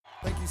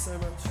Thank you so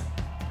much.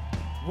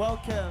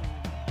 Welcome.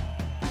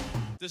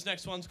 This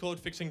next one's called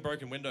Fixing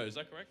Broken Windows, is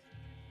that correct?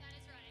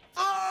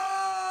 Oh!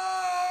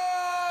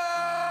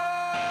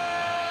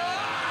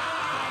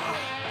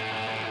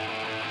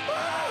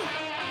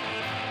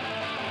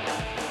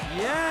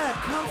 Yeah,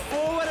 come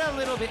forward a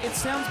little bit. It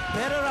sounds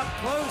better up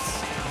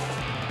close.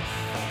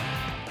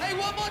 Hey,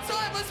 one more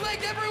time, let's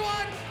make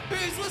everyone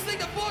who's listening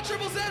to 4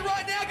 Triple Z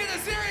right now get a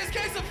serious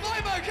case of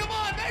FOMO. Come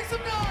on, make some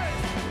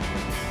noise!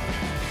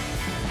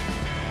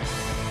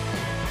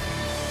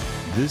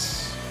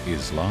 This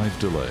is Live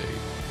Delay,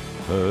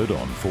 heard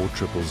on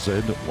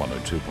 4ZZZ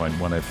 102.1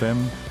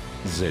 FM,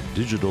 Z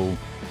Digital,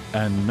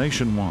 and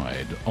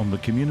nationwide on the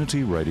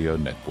Community Radio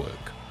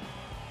Network.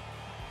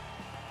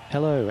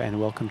 Hello and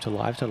welcome to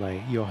Live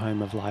Delay, your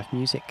home of live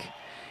music.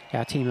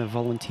 Our team of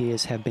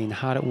volunteers have been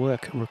hard at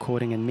work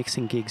recording and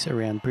mixing gigs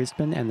around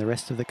Brisbane and the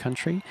rest of the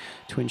country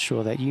to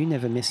ensure that you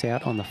never miss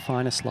out on the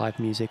finest live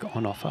music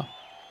on offer.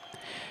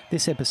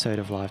 This episode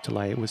of Live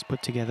Delay was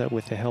put together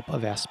with the help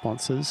of our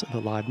sponsors, the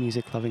live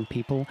music-loving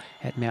people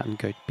at Mountain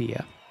Goat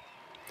Beer.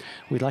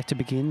 We'd like to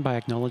begin by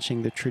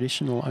acknowledging the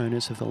traditional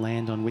owners of the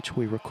land on which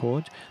we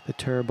record, the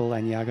Turrbal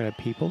and Yagara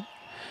people.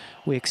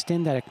 We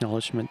extend that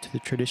acknowledgement to the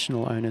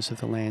traditional owners of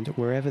the land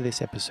wherever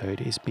this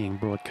episode is being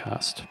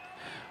broadcast.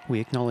 We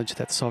acknowledge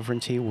that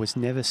sovereignty was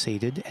never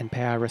ceded and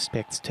pay our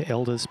respects to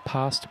elders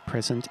past,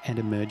 present and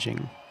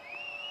emerging.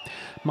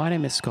 My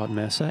name is Scott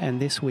Mercer, and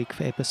this week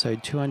for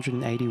episode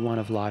 281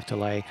 of Live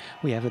Delay,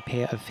 we have a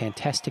pair of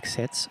fantastic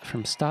sets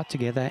from Start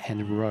Together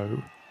and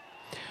Row.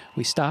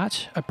 We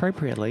start,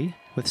 appropriately,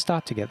 with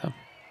Start Together.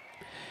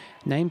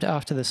 Named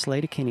after the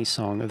Sleater-Kinney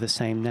song of the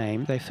same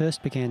name, they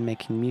first began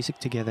making music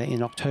together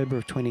in October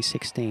of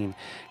 2016,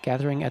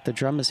 gathering at the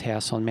Drummers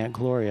House on Mount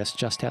Glorious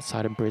just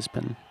outside of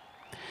Brisbane.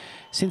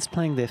 Since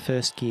playing their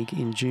first gig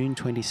in June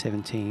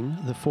 2017,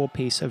 the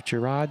four-piece of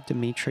Gerard,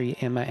 Dimitri,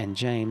 Emma and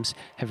James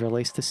have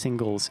released the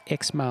singles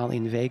X-Mile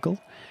Inveigle,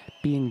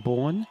 Being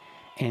Born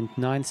and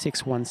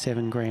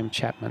 9617 Graham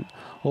Chapman,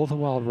 all the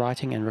while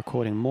writing and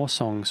recording more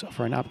songs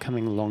for an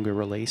upcoming longer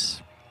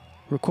release.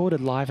 Recorded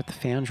live at the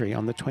Foundry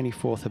on the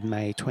 24th of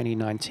May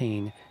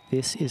 2019,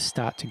 this is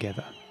Start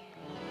Together.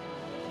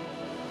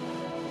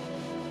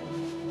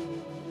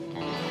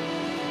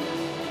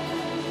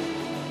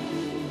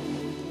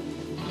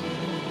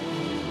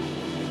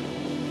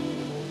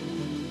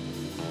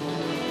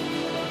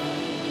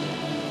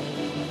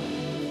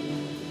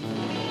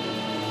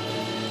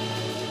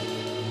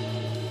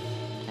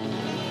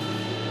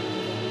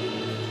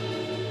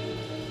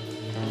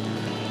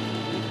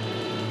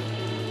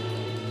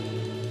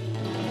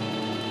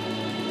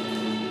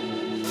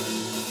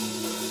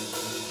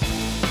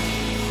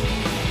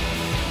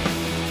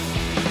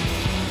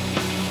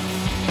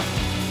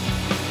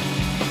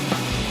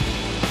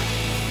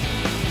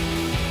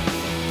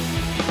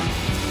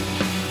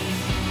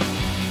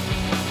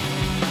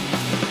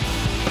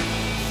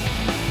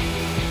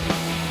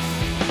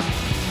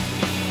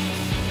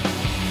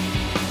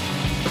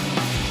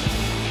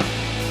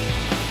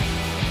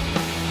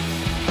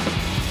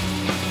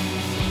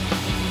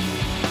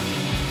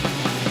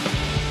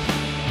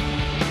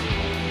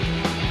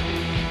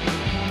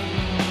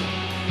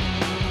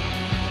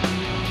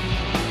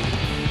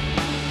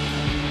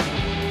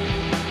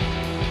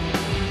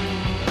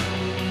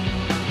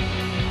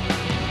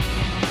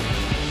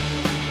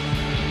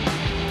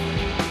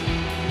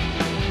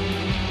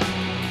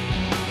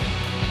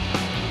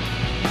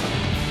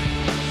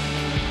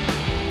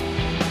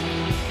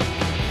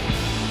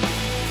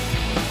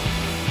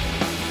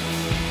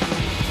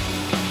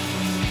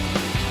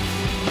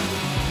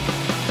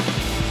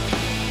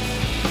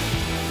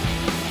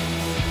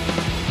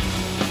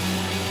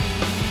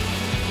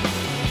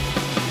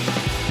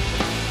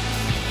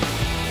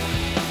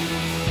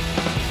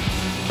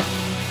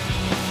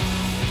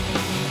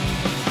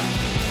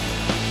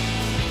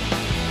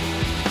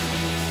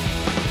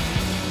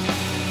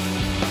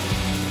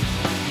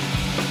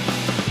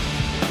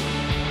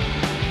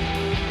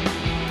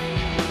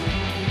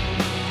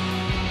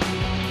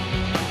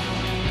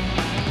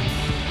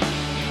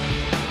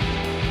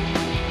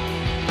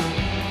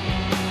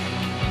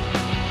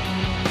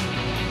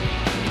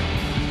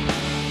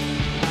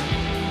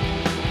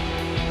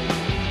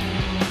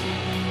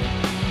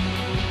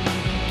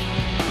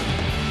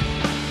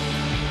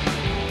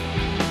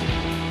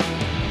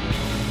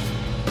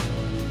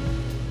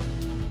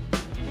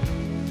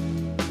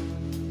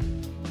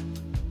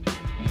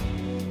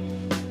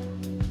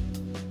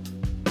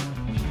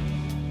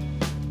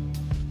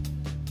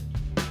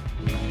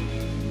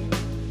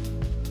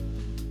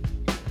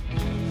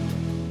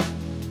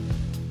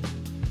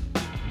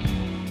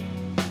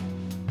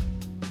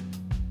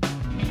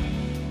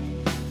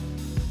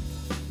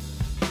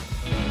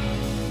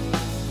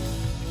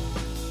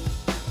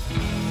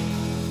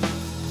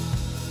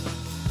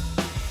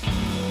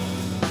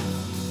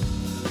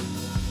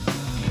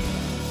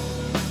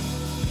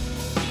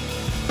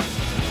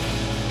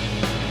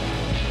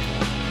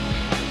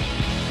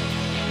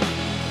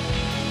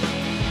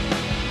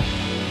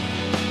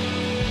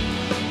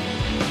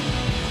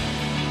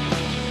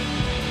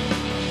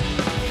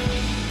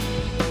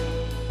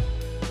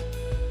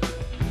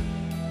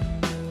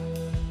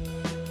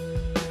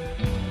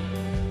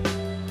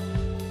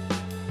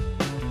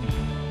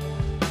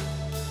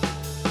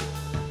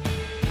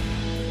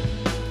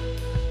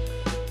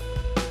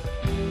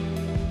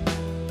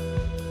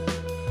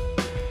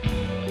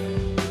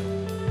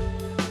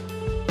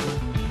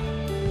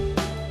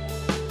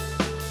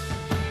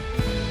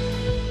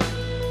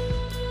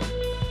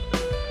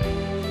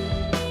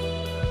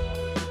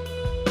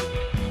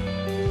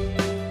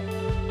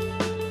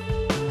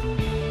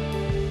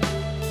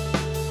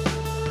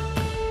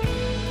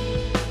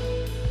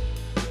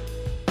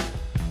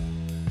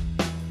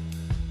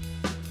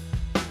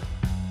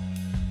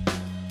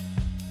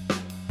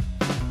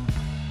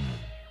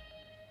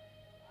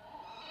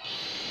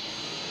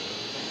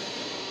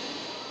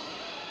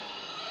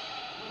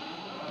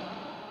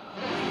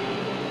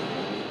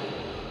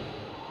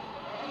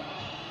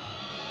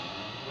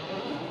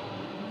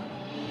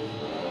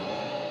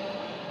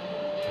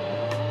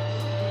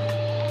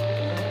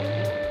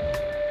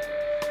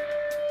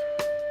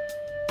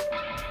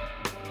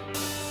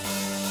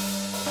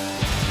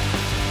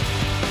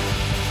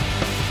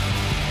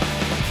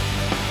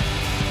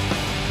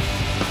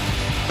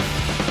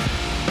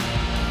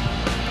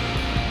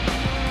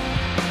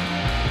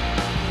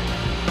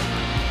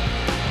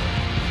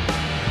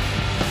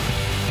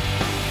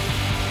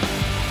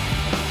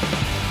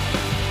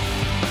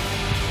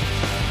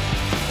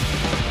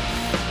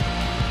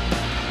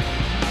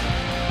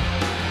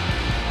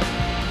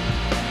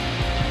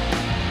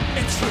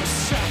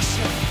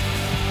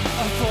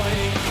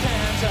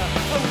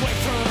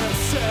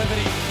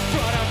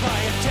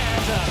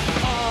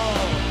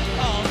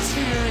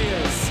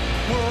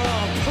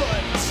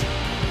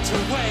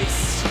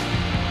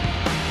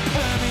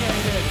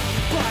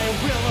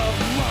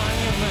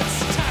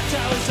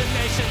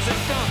 conversations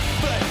and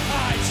comfort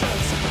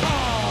items.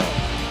 All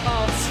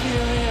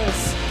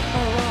ulteriors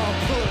are all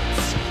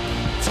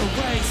put to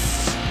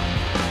waste.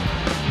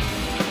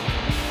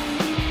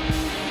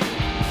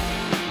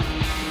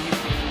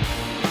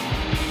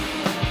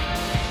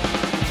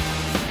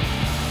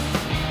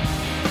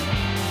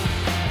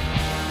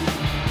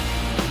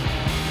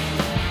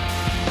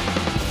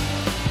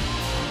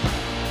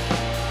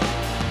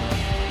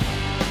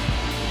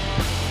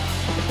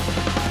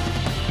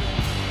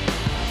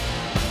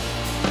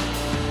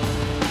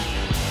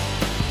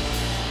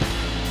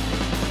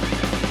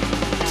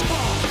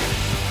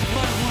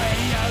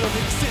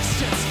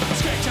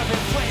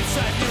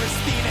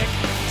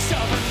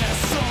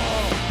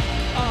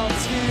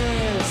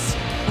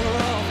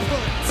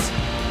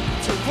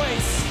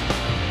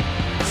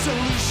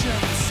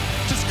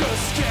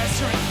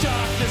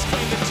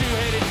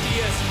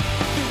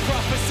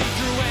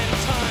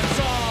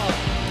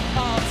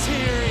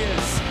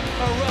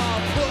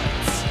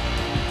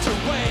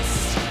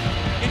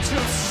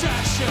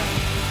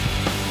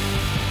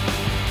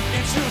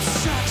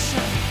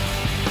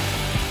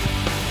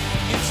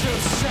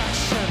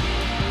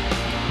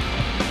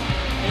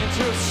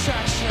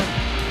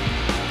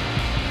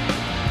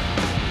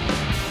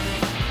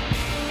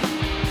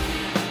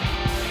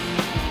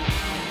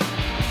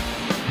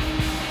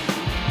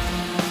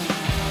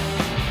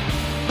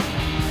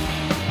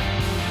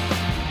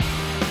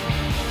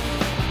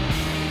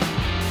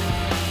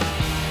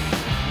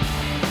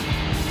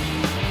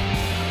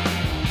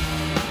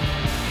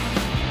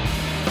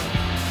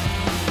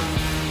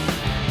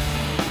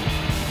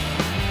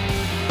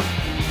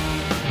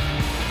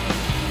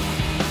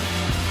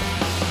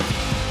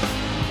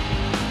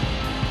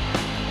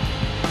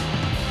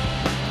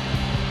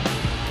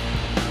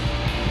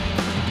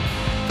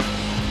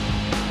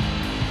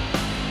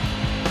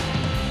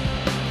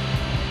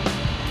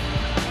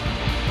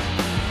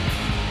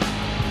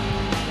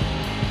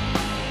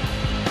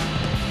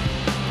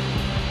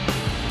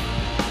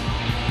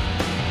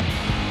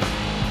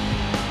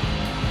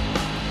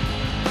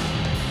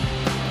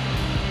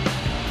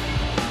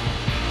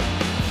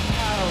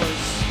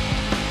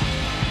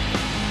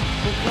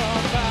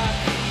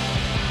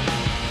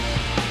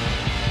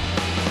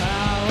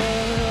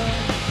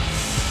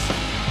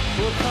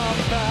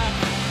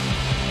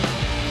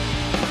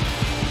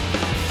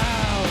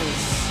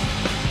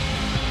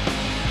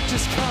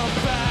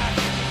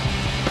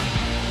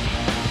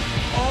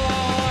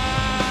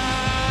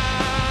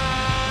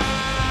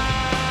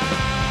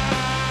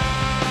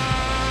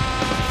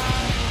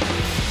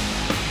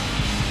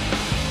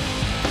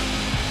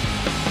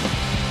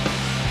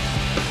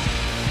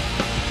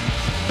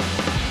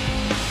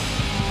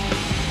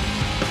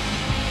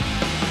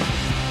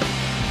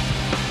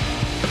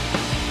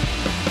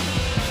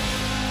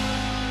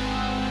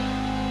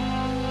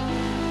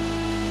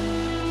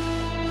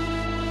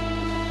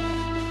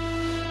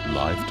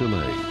 Live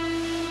delay.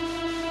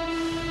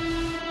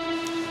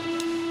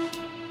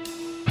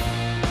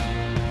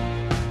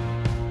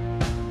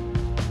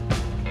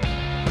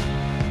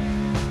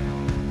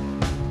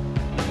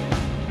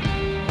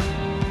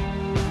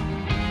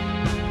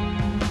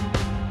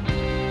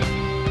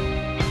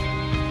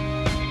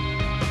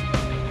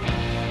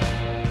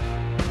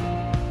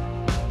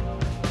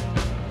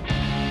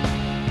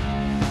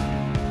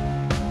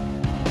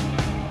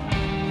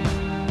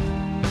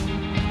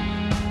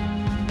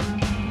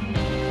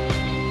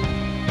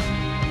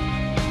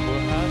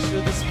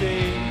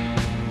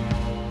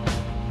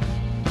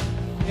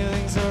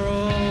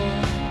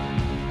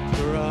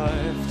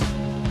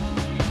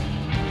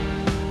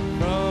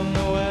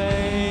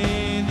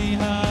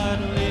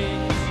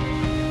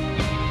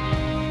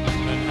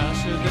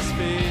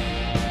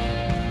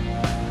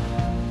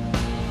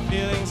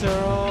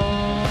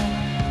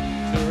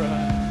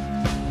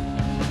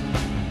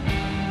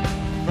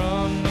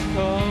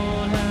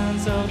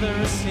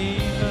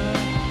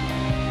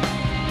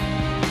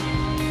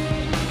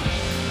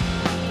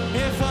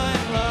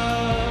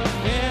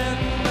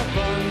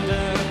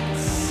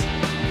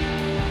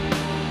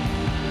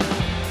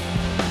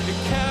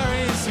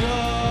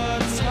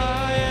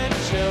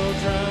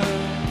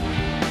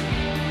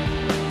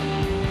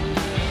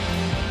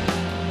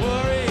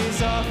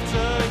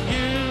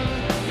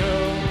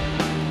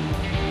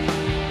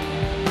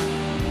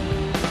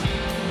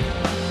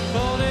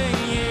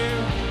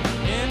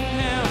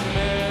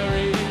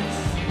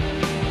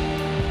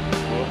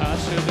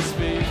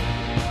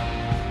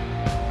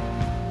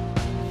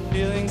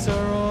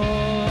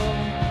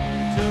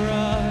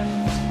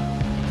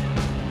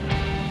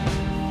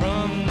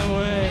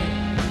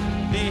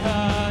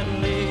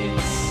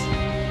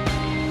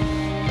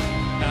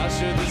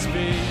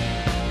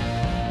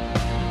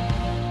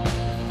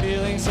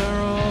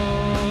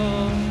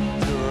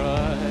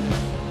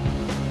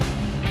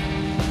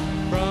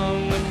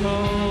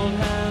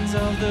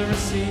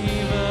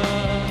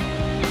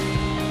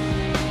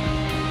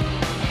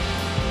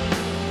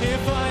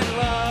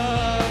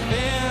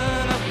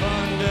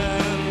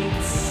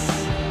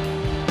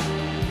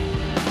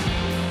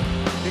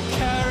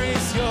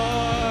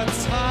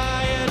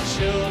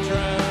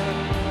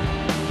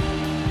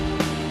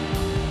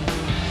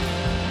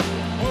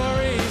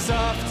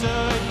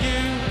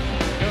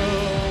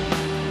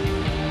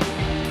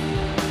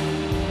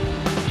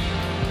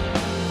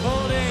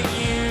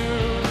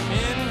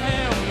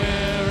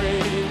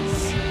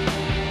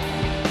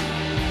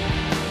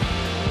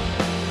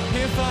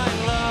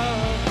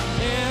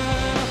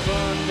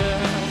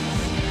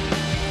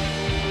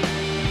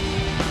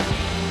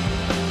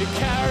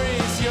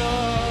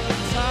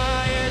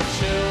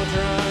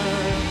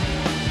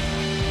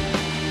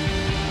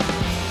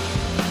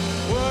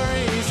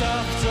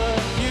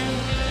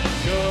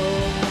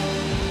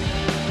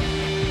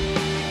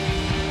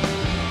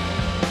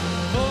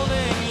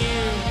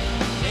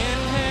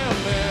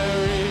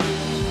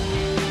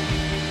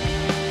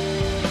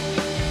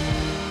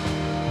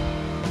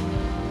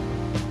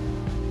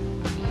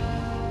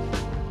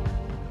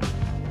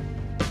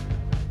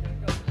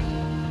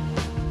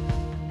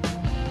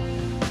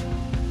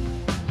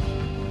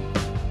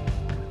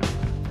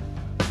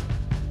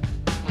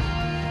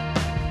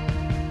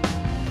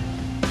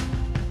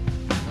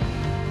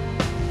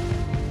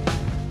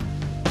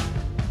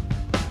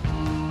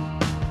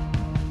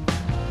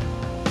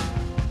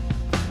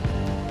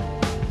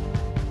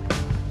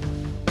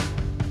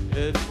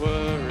 It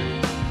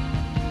worries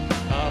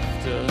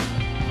after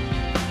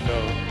go.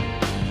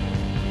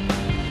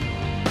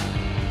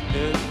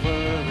 It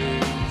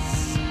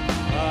worries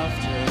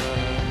after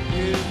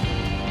you.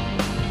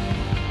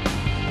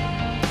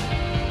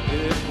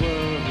 It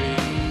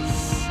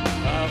worries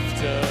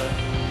after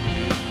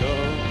you go.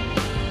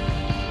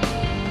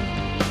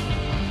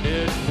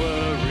 It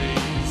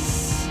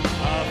worries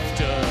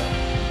after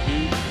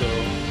you go.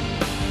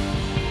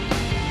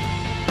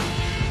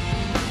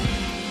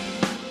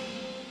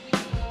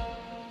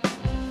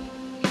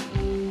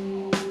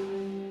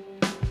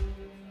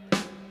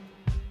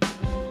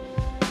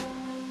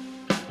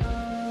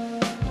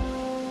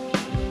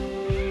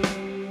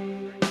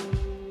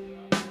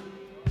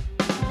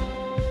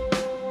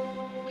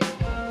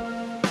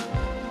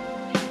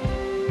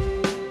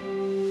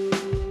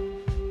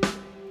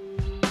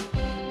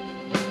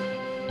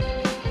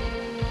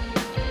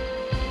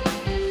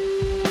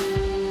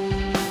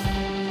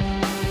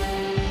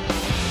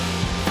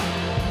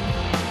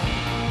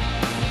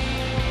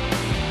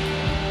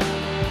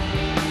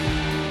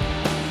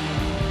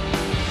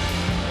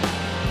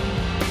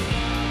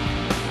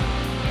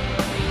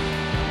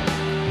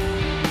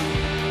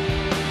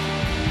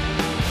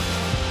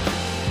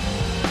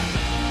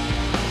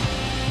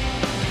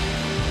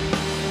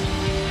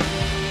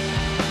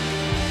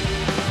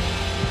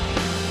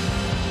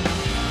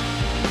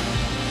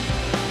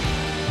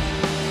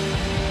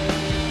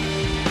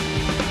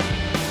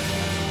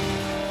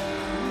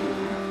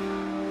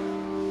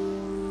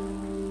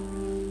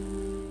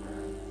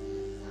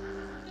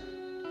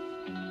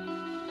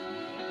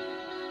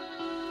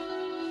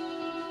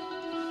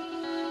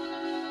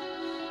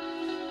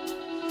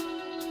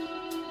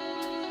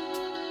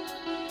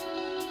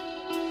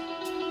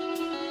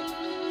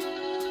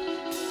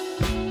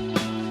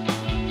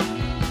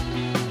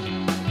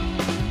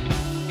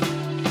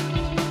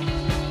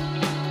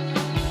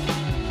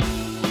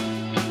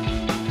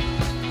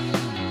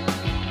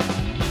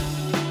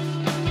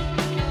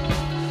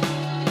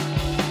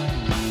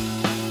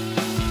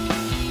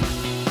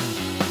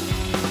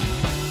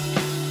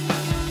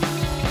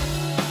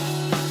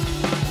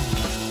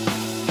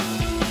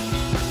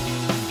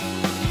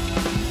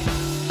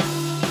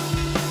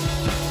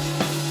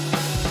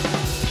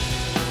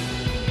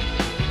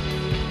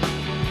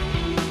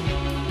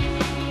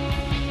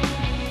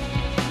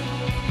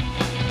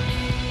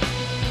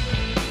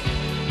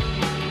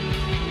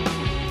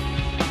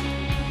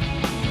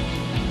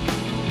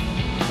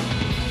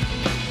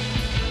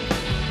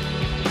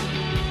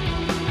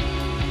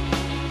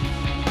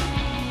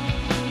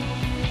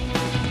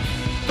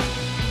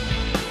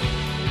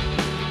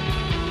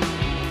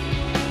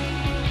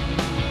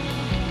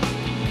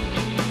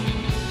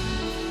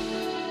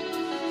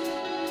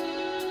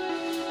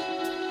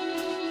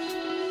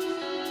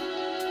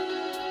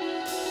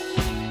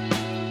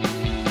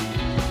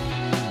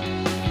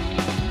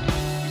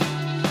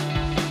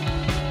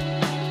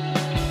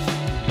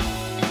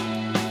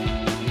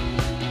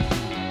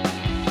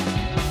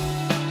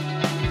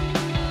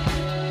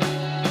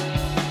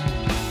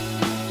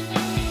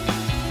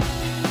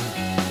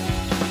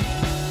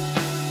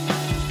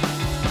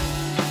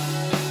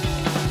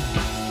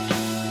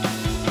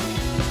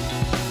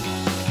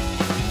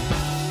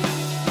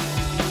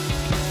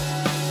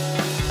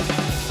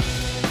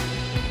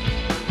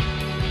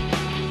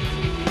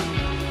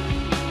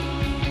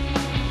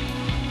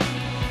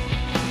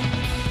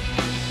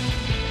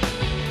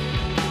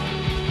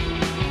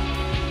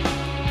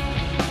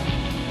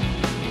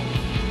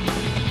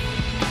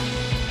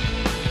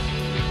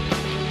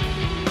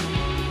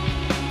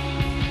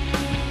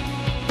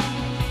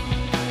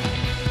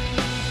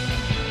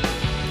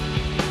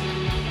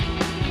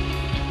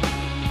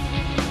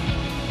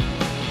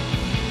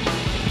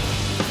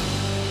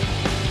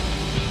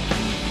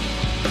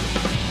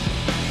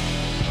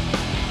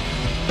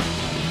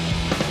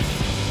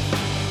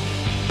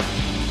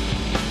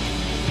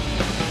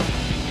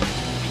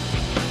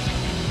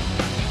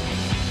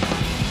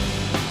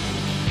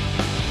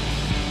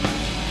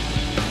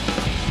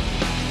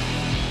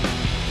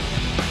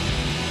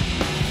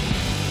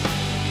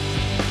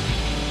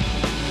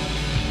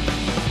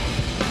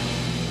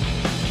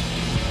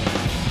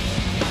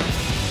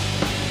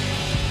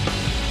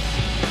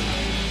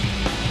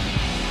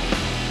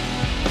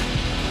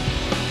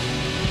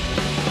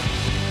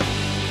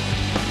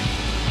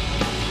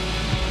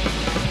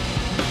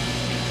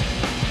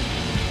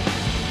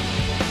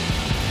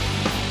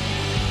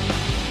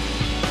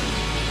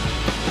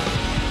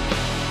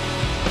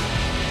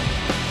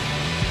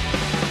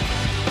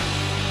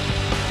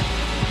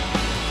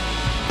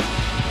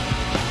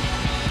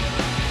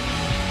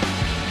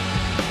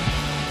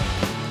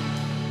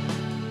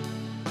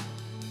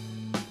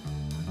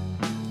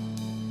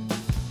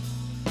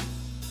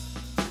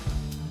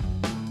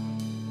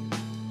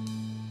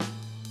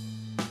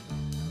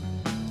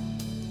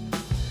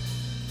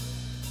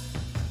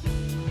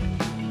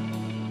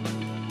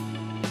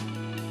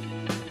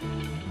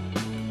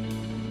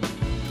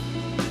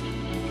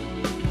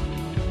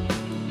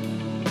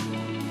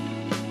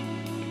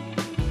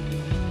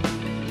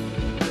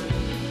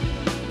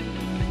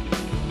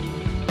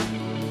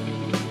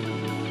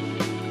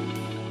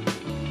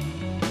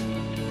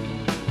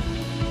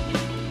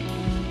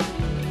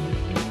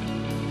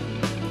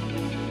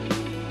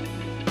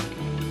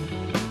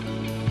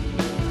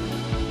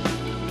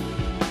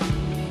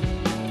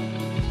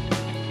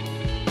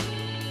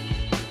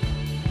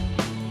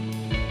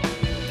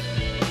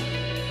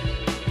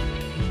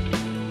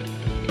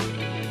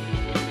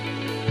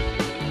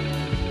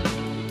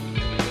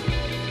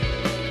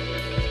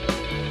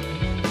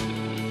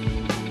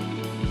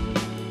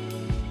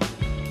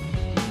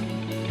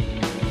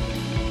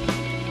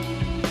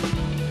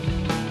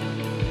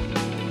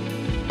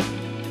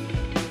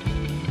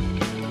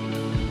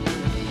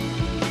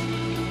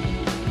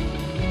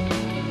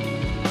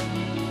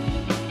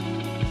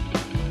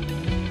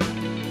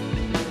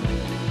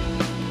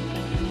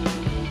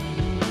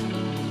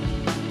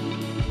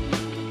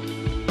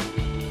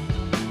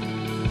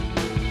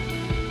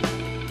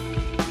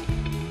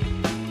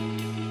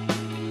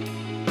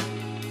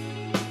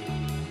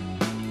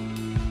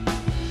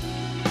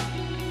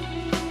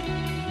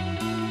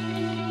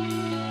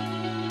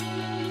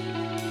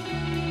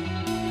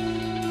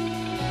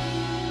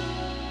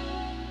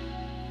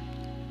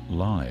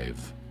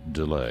 live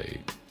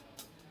delay.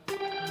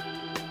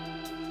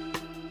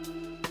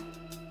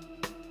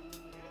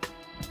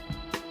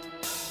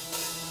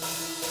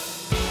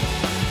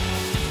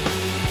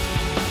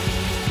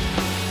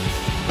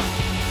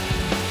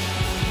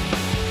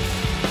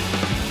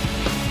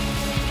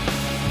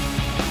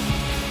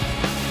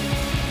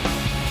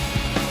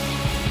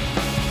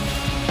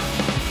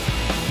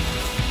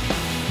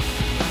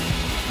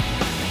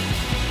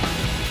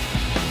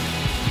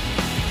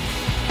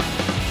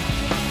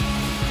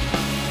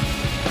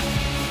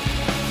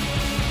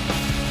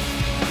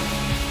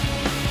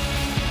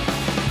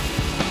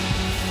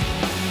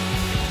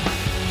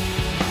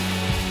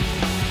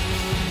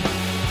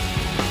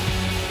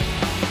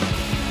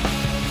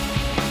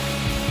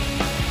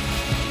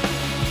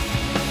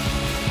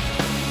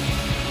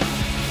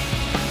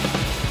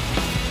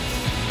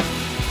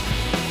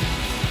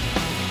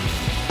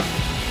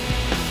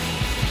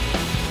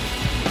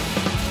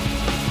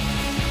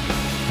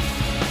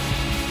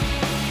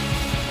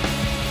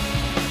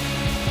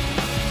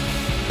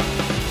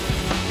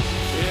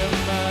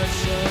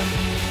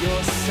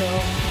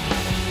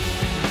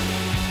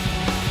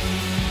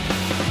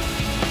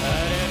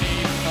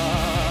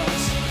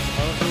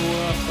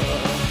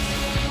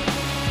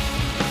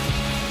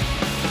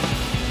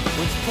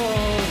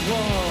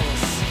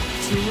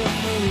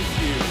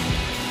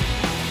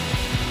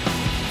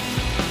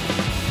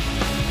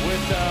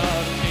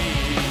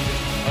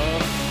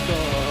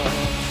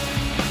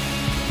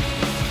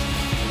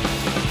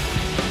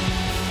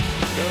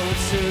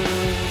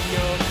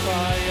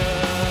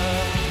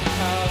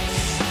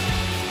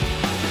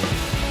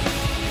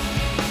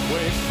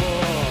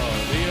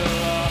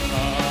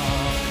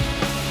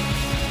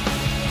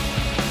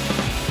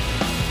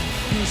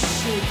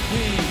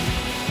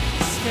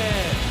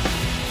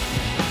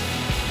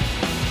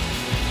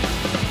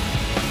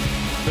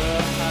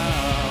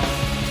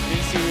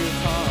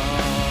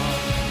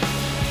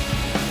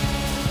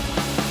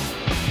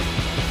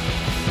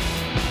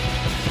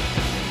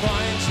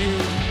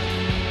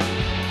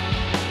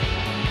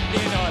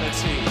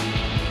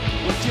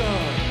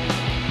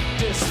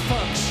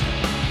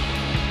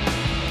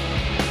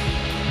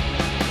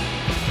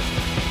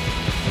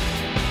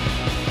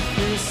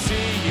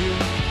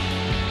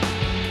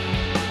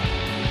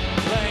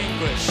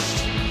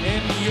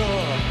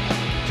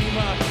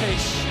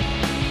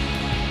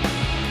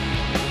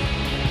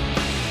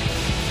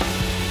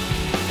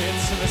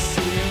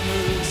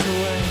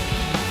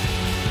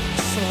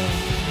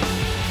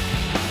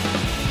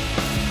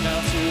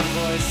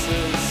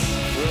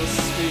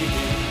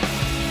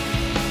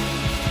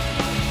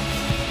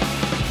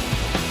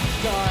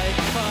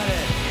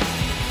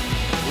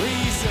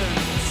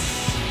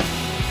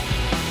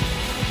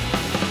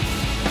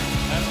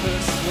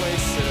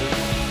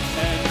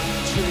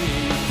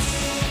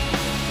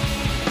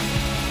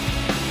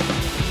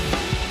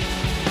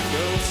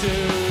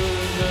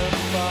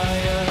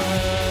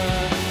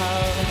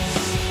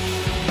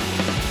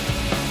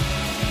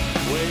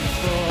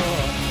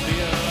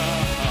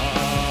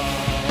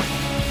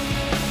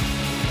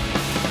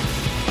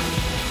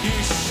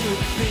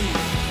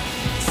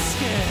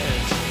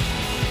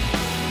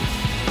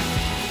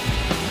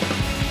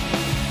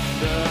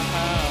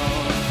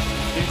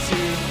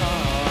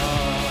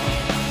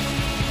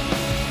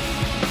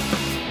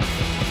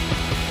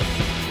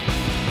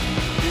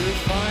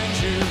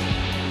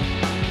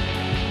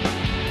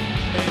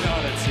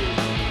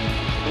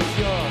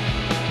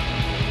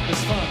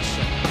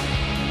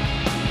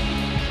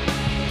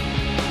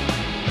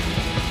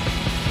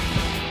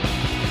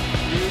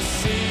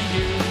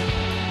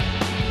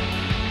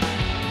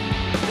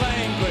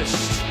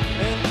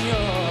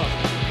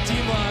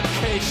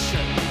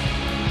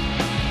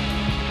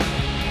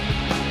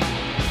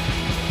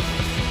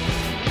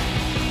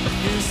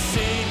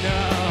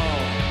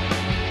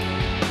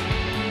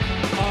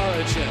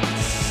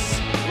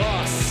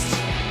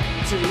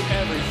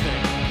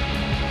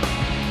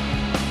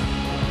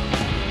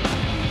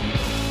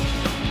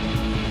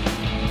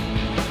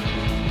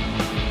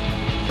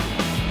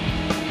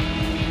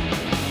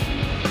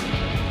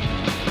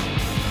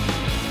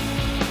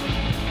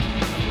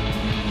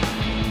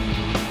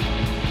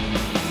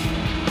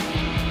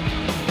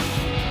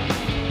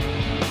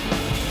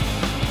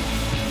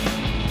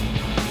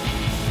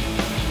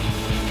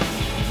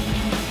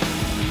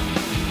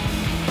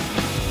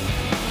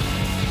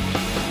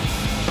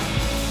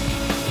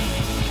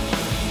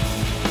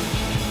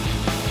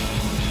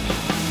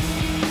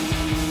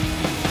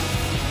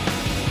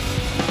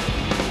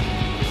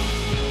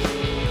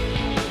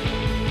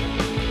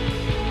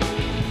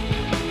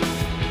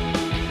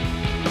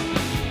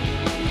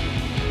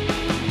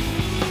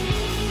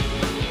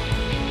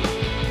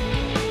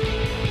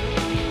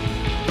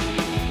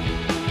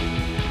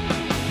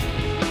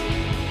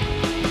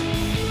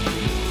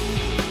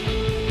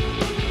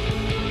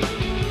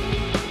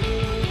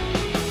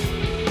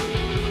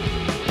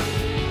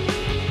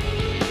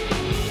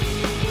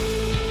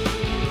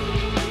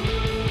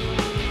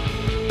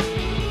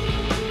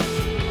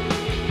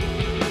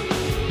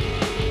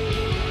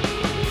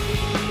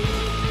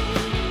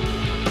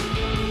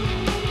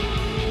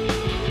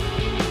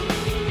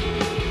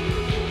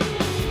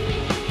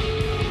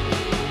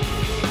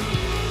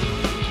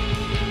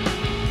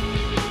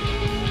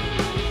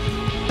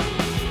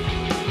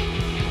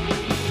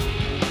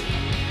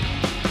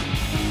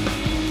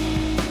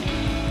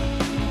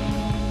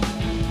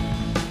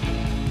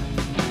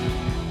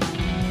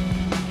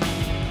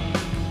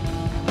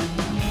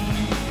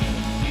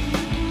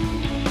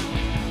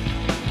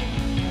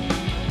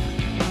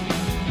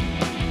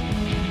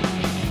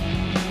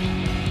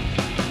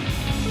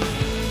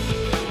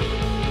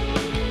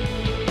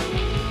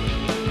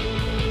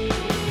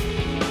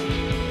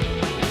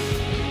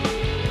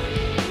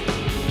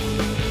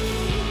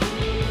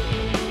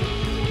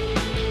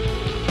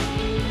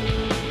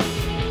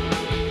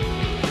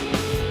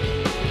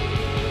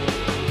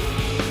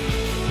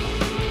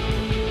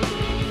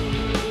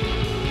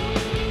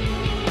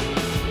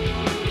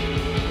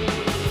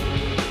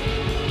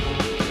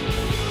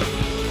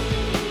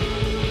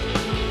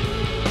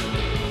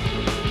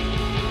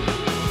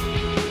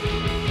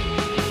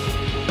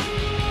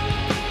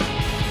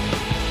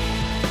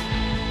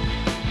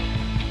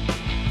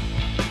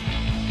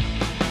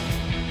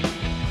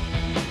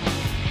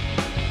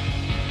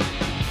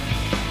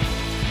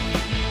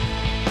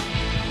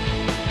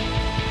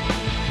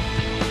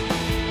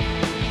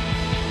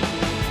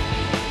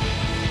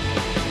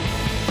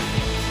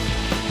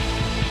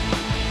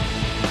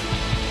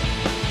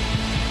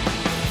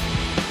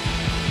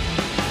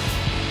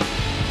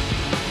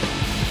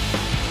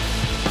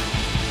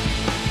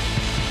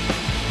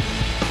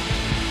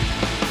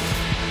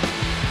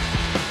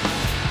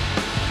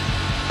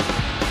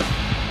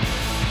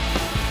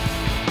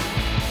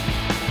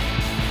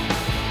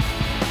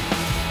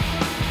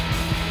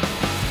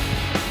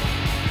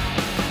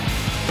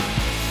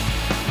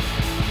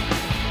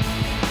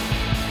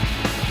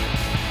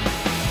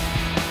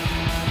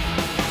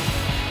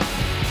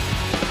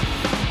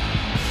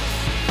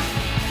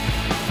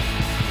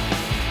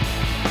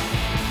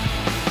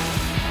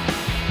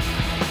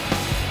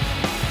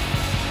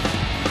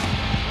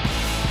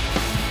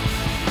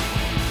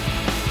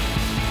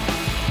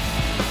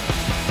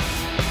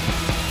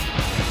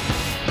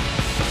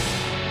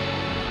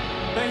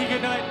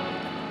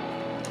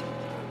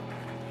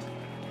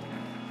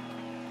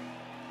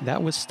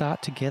 That was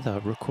Start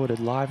Together, recorded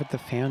live at the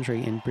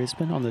Foundry in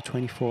Brisbane on the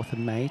 24th of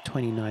May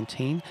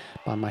 2019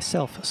 by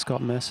myself,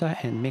 Scott Mercer,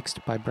 and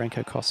mixed by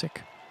Branko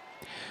Kosic.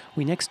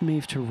 We next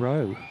move to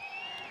Row.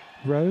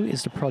 Row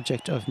is the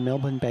project of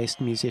Melbourne-based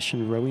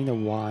musician Rowena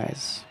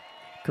Wise.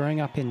 Growing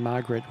up in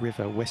Margaret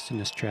River, Western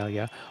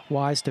Australia,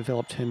 Wise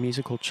developed her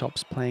musical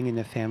chops playing in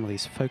her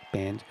family's folk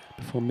band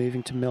before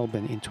moving to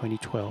Melbourne in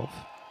 2012.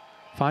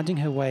 Finding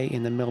her way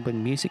in the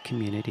Melbourne music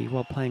community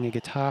while playing a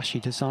guitar she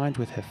designed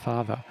with her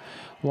father,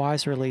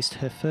 Wise released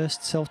her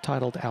first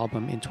self-titled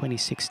album in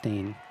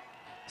 2016.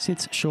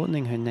 Since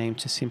shortening her name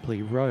to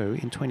simply Row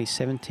in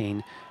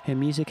 2017, her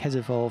music has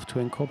evolved to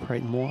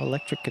incorporate more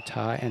electric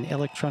guitar and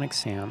electronic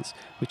sounds,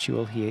 which you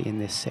will hear in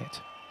this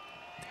set.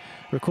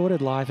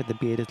 Recorded live at the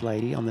Bearded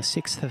Lady on the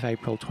 6th of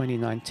April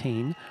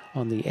 2019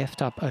 on the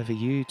Effed Up Over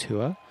You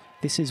tour,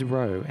 this is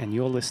Row and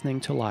you're listening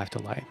to Live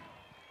Delay.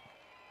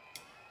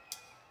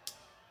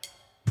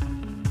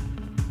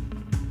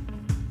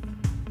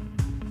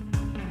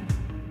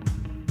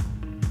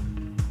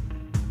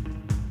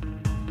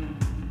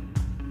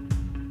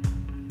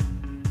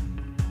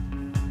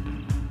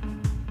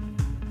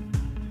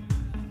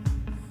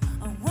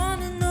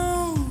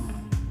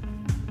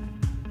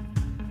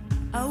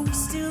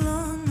 Still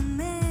on the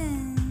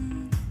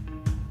mend.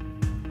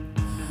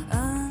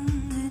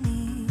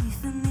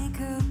 Underneath the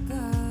makeup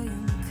I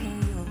am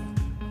pale.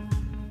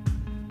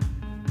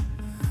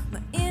 My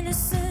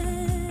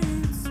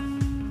innocence,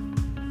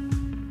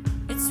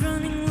 it's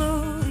running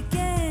low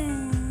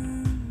again.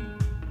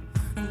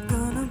 I'm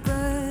gonna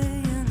buy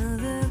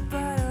another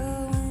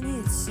bottle when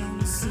it's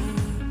on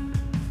sale.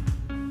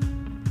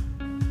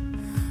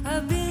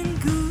 I've been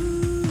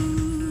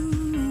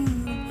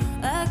good,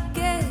 I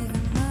gave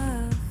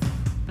enough.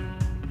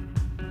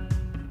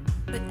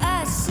 But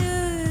I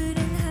shouldn't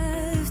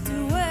have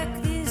to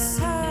work this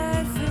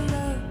hard for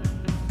love.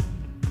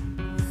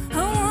 I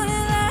want a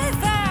life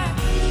back.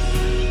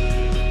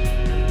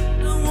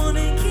 I want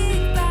to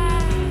kick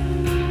back.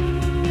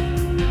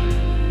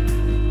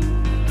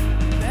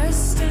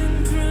 Rest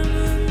and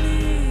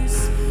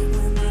reminisce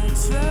when my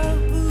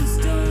troubles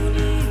don't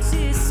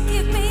exist.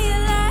 Give me a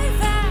life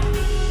back.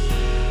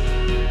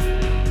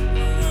 I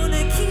want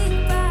to kick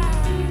back.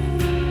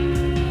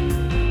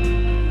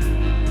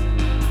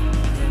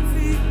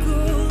 Every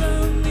goal I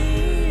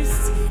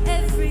missed,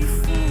 every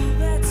fool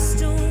that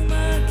stole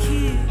my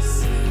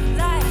kiss.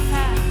 Life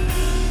hack.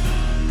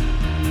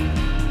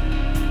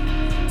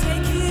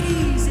 Take it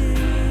easy.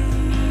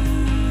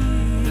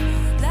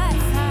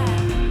 Life hack.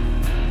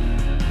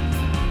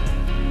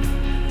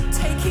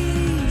 Take it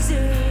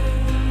easy.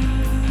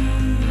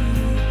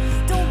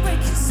 Don't break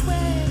your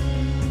sweat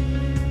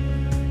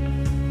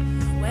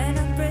when I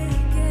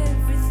break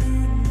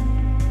everything.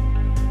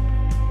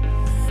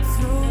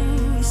 Throw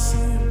a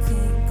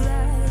champagne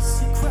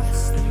glass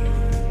across the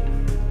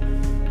room.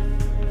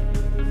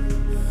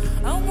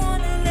 I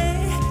wanna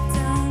lay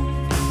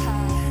down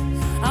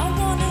high. I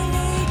wanna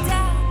lay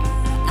down my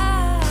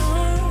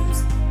arms.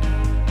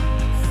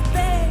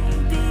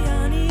 Baby, I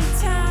need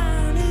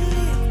time to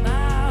lick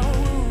my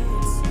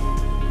wounds.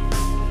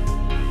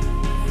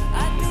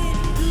 I've been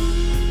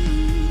good,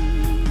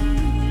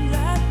 I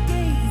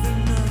gave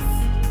enough.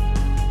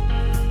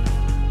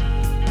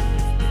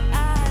 I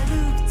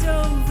looked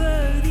over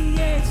the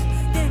edge,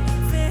 then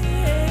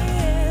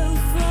fell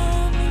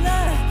from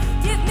love.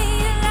 Give me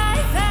a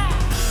life back.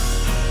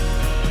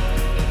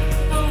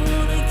 I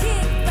wanna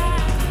get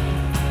back.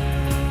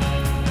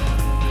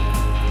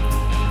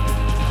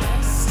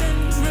 Rest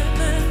and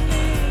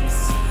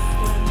reminisce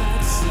when my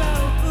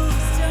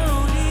troubles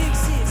don't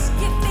exist.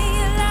 Give me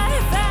a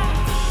life back.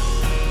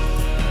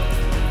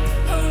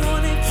 I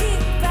wanna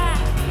get back.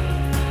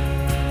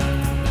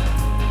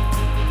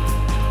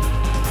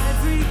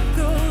 Every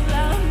goal I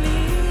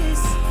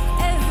miss,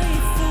 every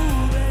fool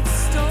that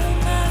stole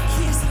my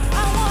kiss. I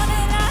want a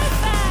life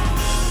back.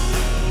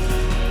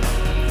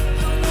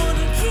 I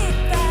wanna kick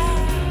back.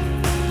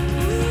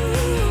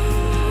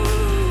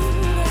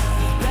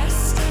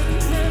 Rest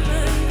and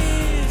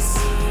reminisce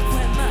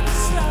when my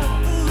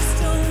troubles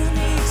don't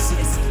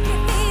exist.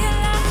 Give me a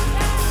life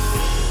back.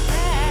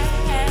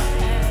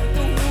 I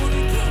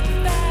wanna kick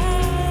back.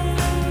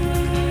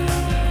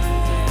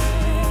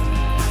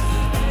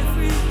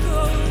 Every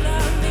goal I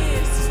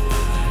missed,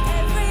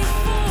 every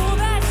fool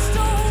that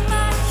stole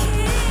my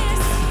kiss.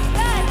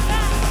 Life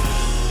back.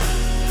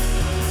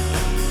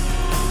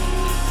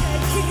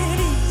 Take it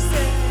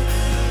easy.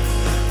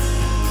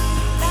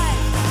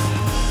 Life back.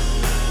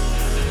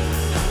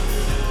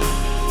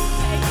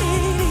 Take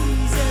it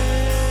easy.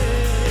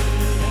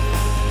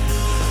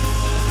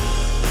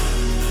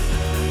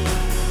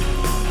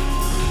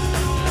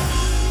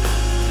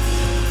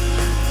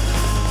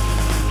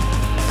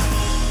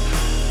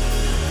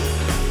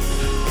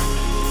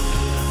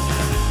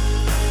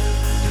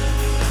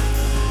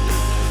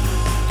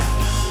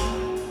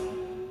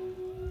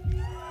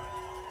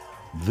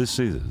 This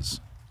is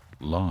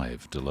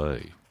Live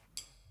Delay.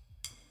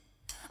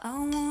 I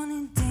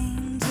wanted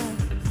danger,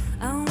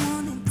 I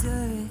wanted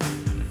dirt,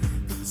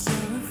 but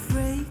you're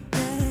afraid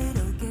that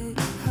I'll get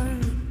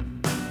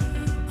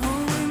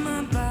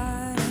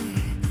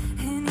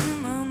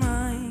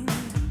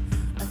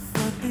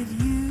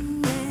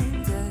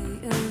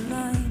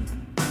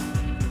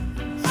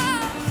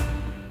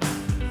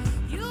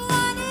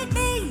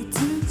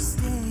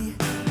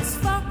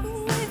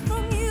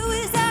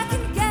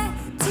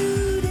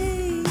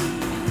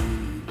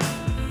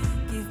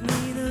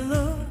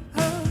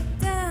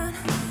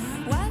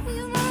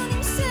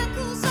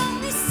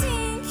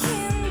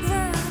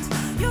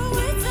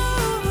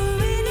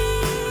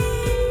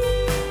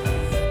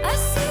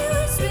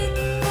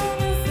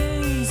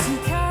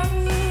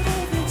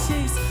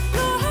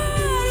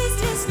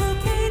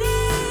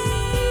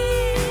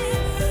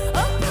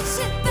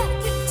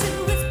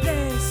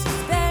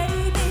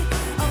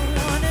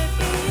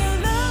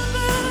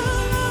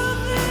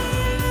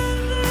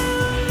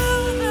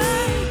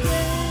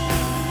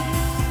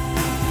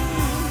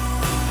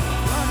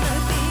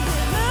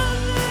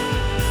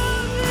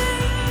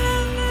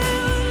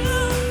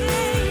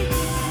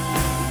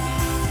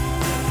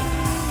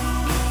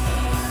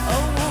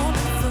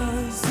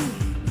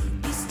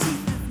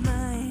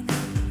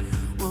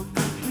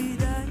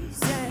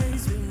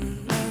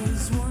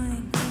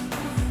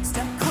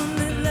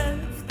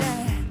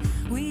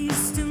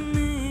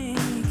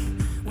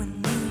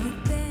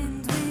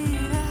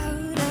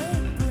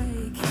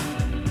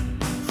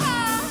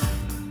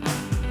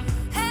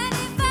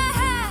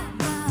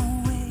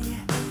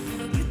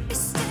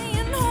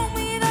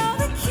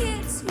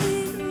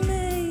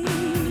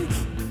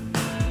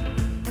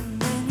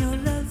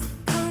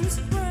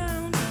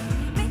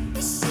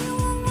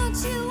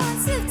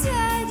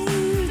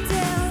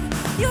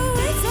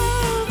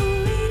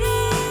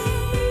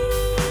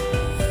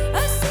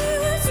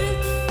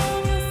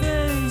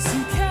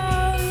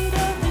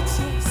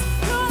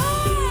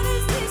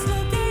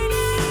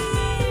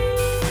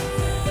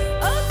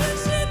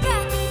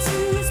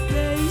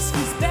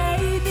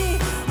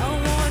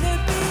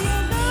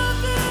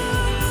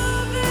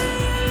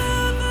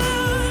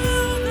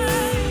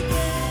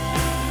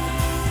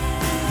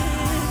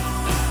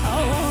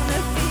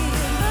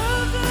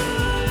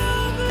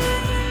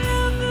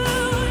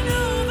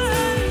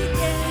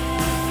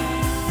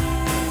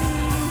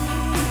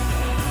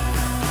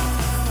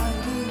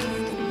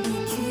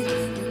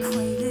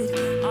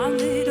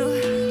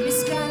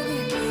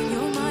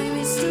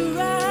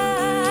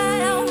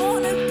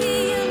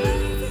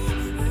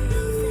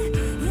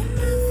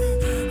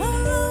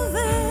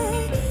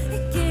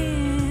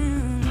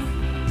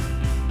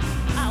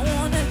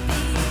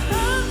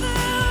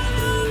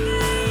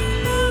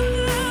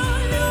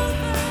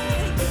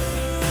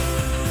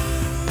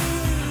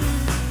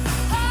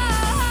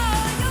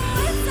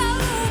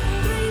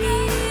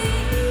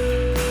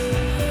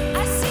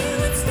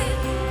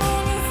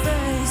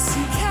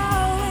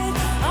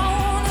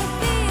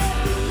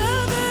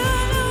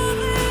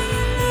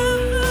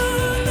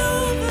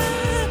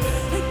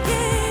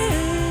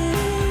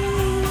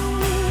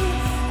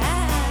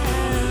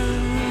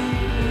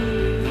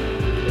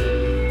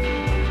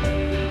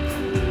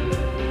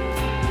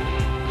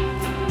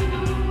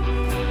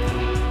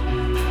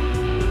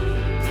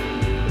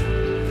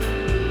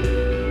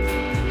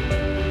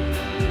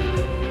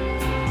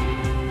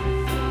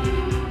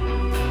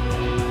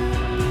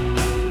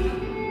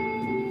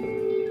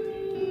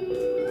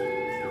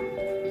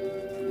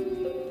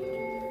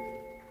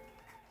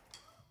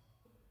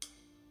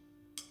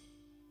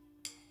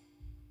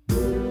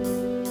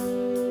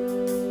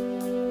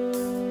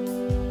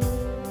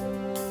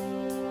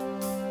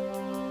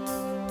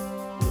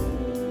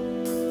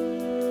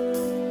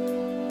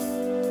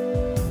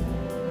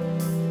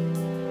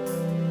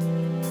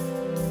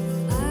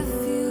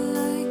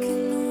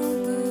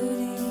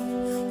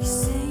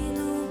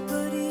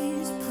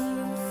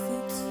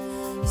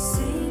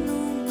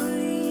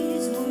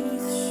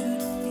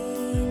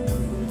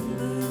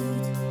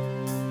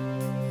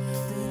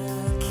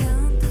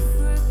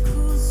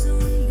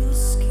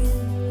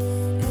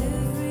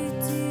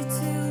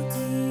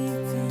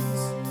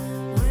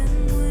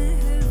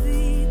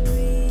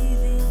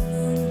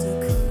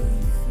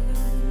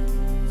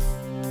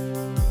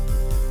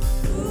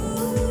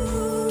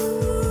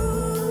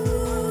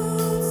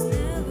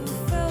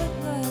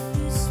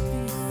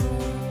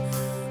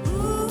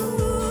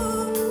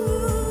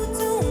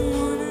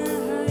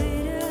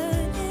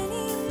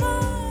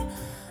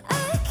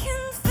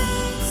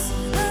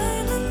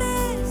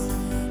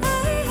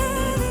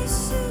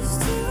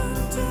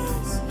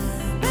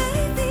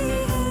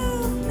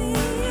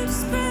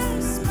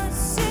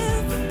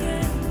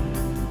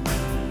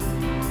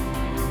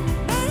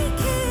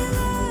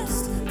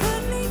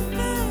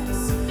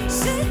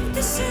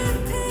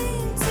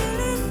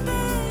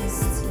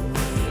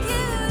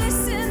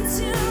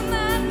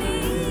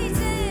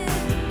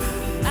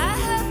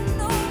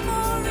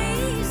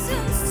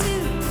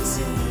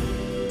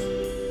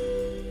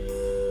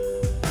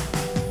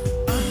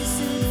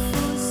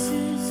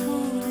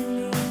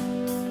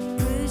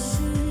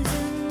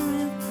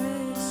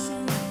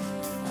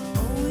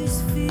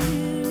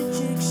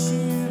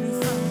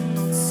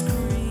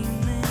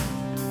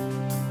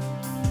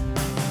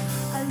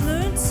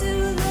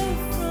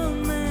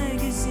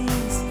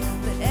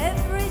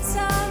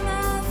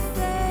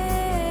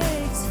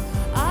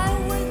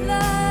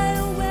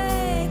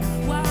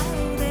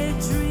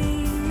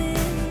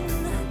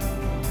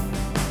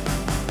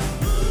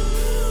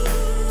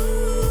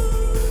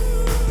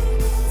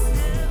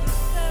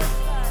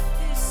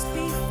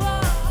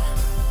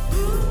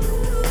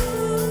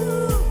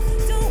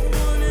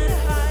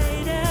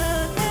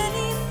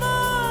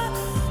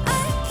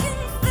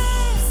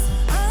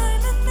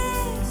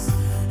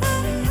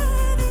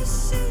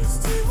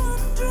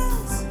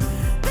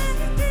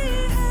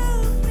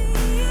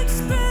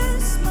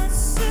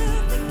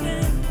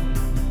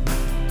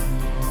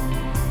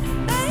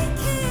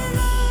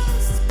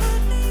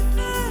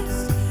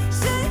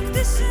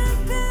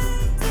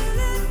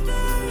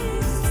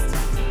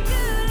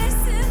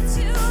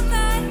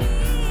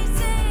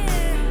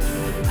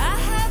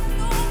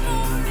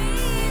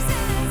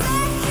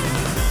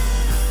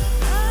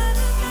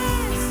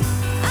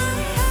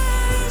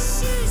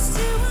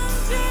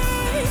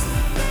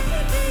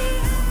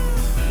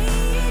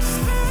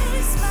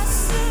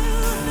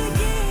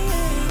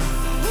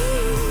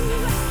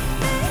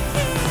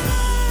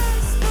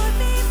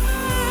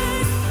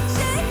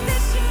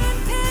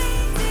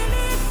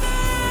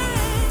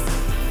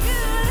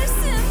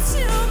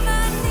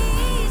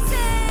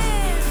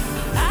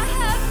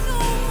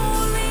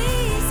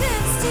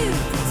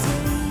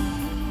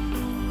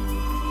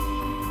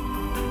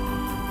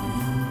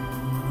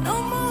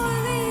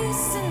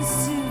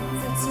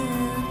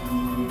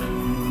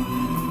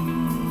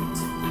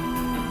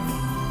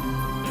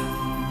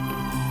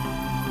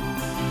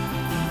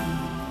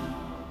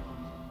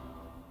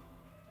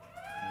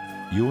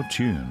You're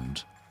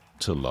tuned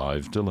to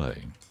Live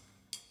Delay.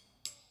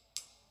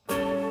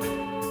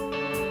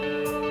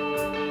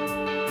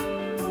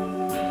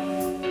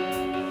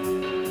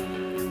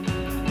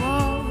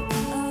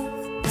 Walking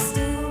up the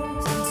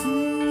stairs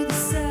into the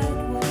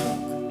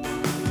sidewalk.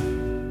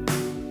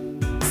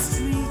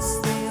 Streets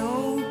they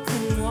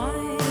open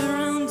wide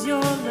around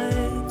your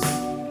legs.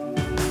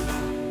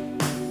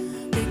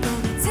 They're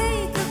gonna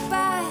take a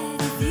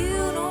bite if you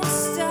don't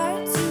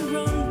start to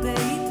run,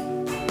 babe.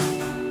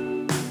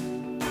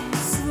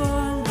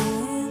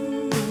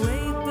 Swallowing the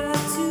weight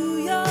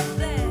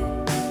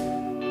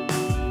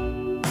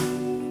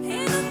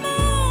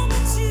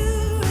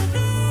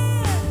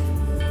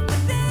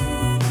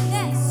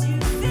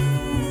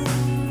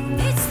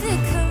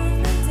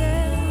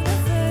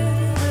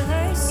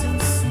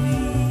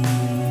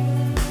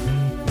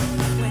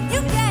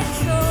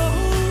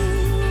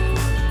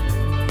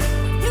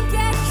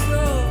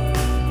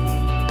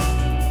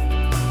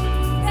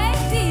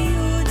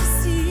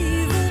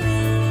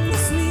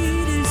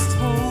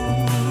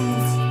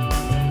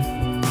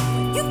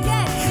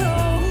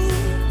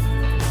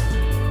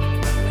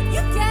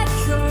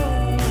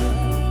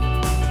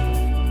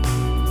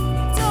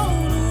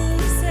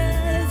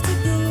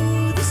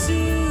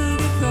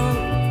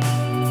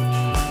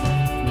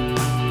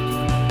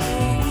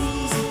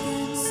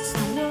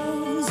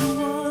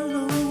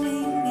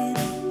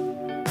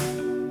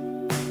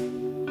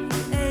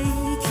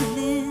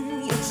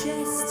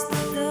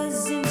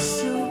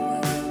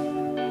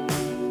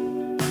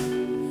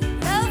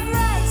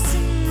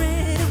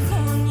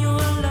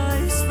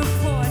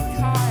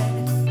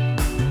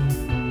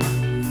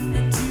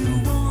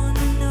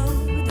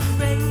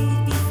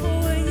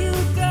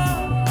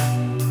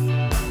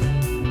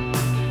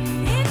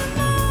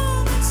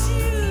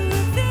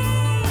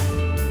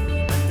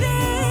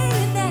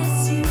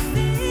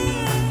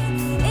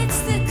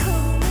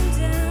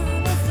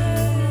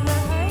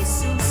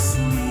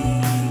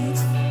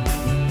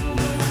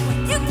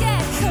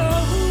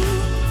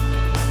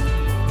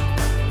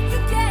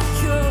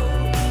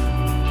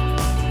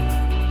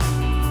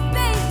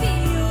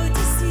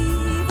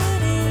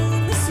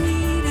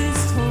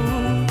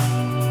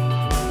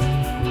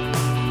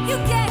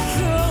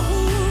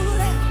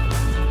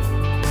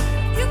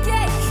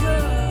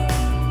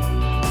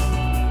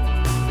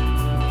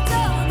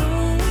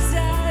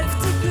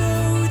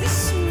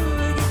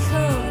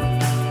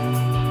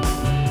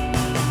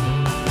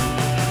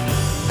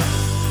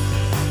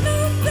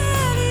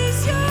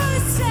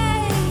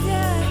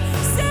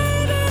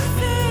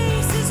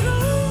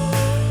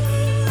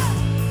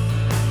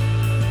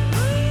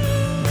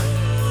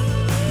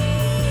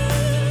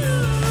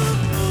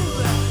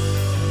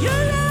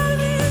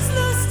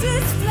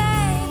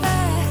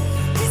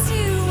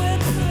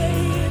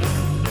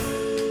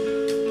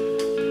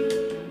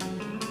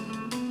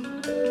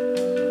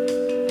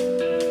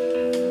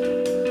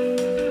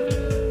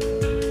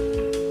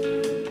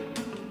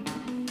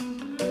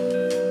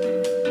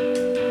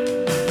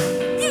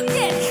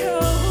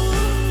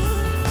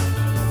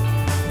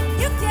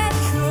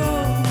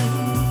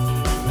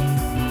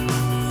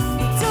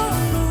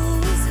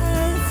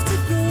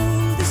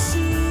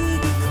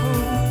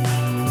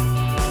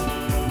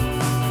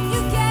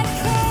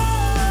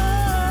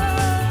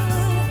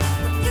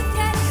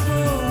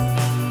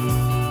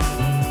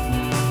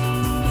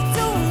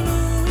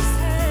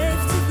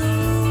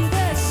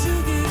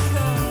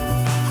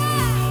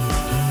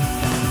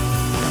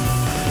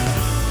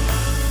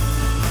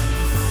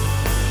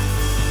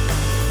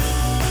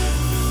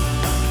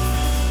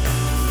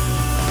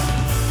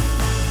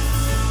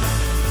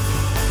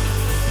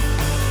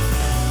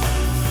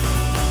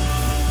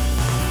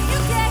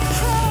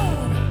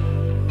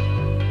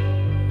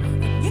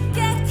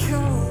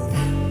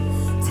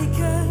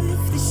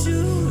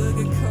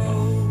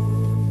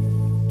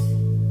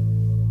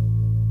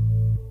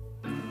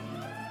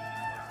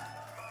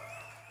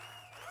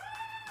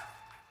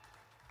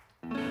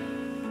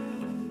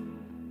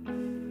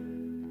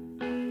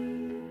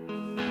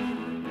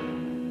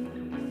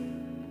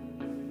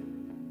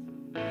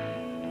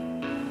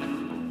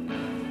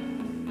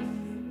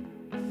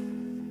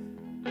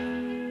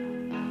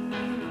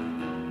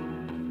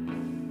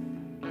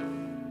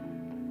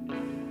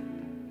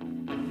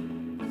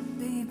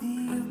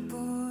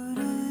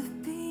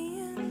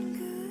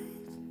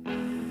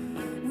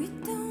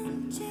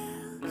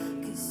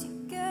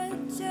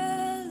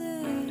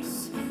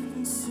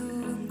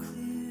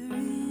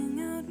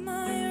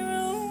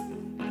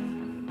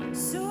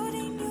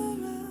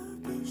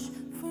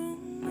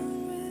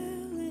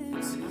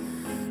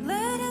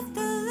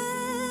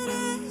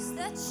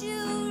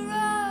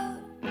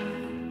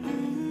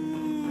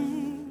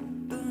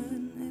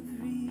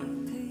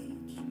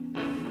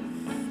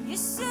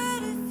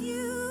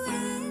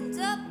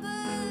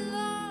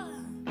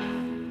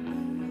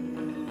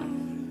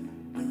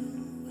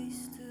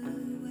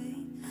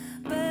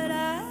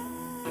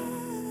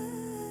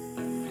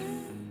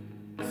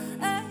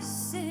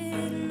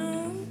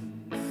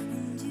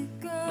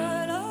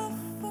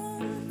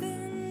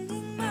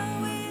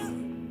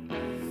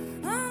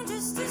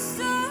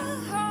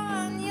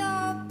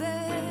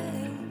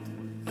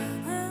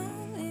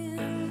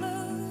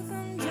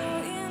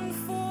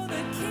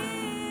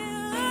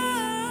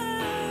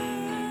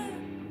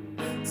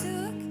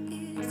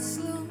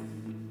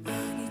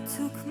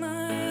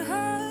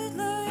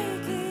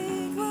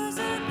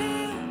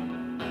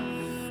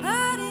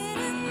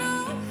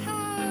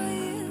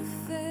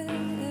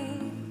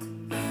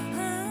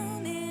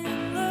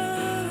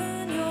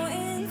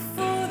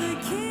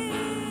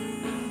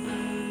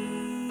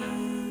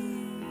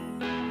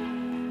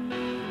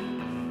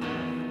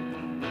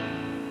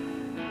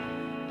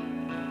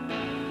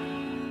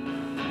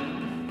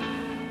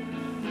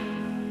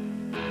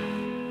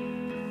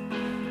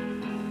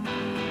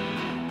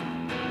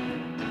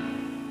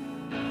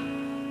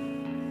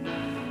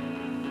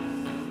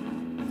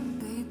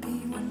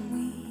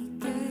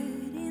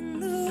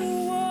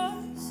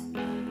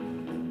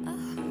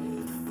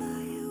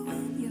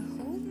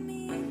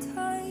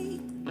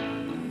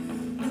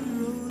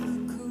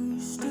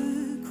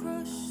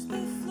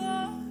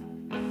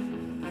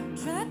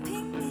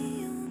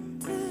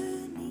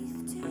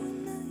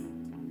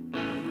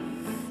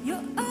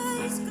Your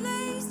eyes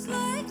glazed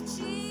like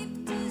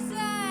cheap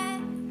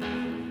design.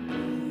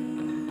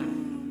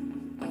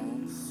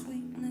 All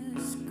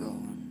sweetness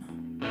gone.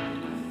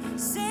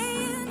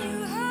 Saying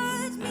you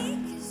hurt me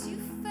 'cause you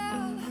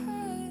felt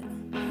hurt.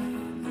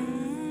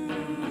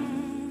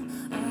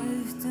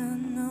 I've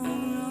done no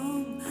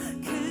wrong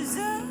 'cause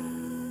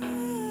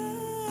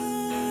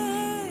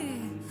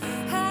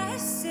I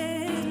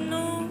said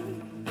no,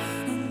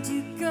 and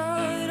you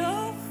got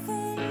off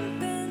on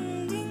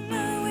bending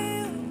my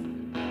will.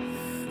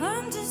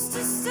 I'm just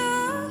a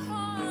star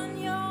on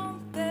your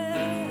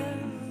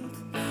belt.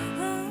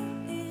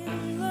 I'm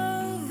in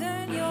love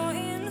and you're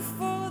in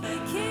for the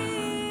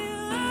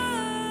kill.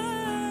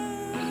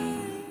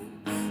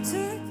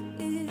 Took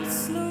it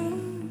slow.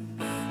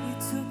 You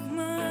took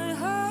my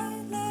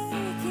heart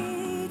like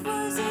it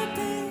was a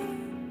pill.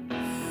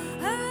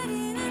 I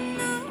didn't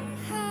know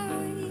how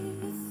you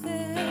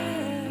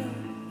felt.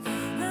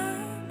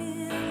 I'm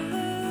in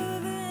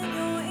love and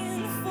you're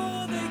in for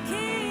the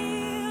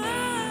kill.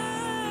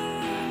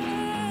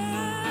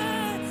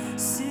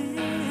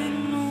 Said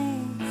no,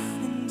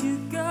 and you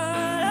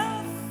got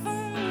off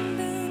on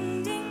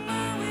bending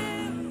my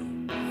will.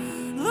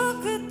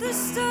 Look at the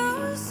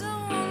stars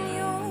on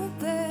your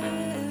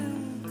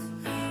belt.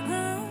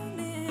 I'm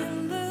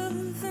in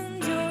love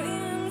and you're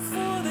in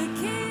for the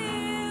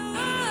kill.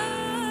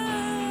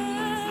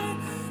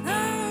 I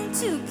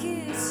took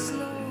it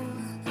slow.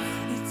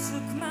 You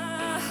took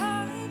my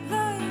heart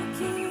like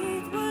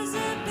it was a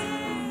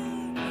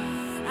bill.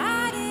 I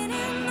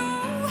didn't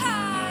know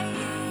how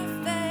you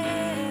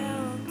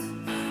felt.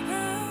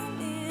 I'm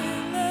in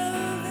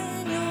love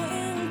and you're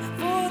in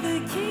for the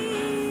kill.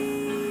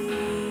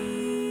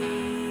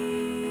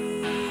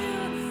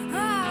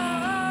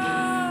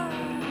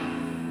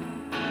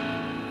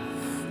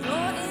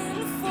 You're in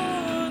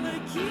for the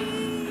kill.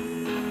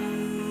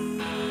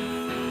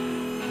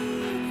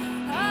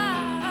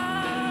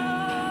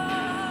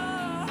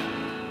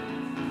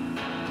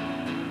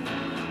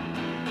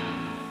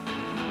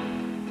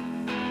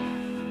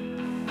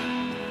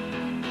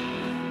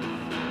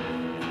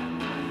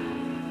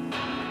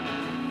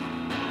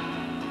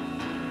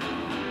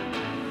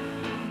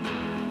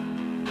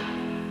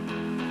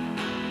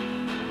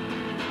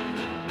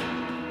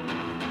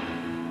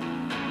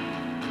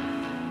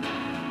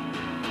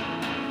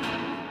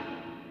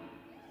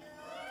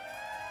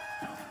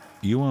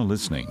 You are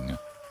listening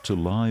to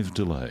Live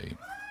Delay.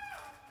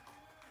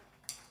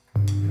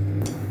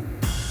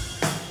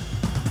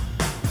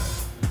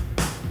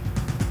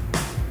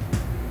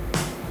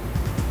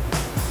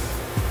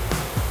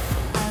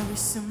 I wish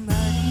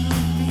somebody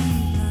would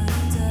read my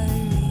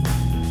diary.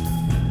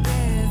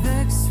 Bare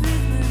vex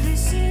with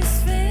malicious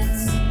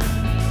fits.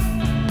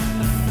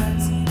 A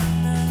fighting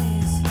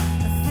eyes,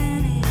 a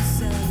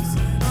fantasize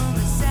on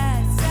the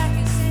sad sack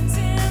of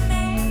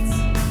sentiments.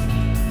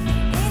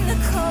 In the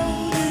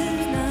cold of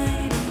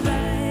night,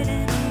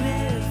 riding a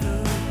river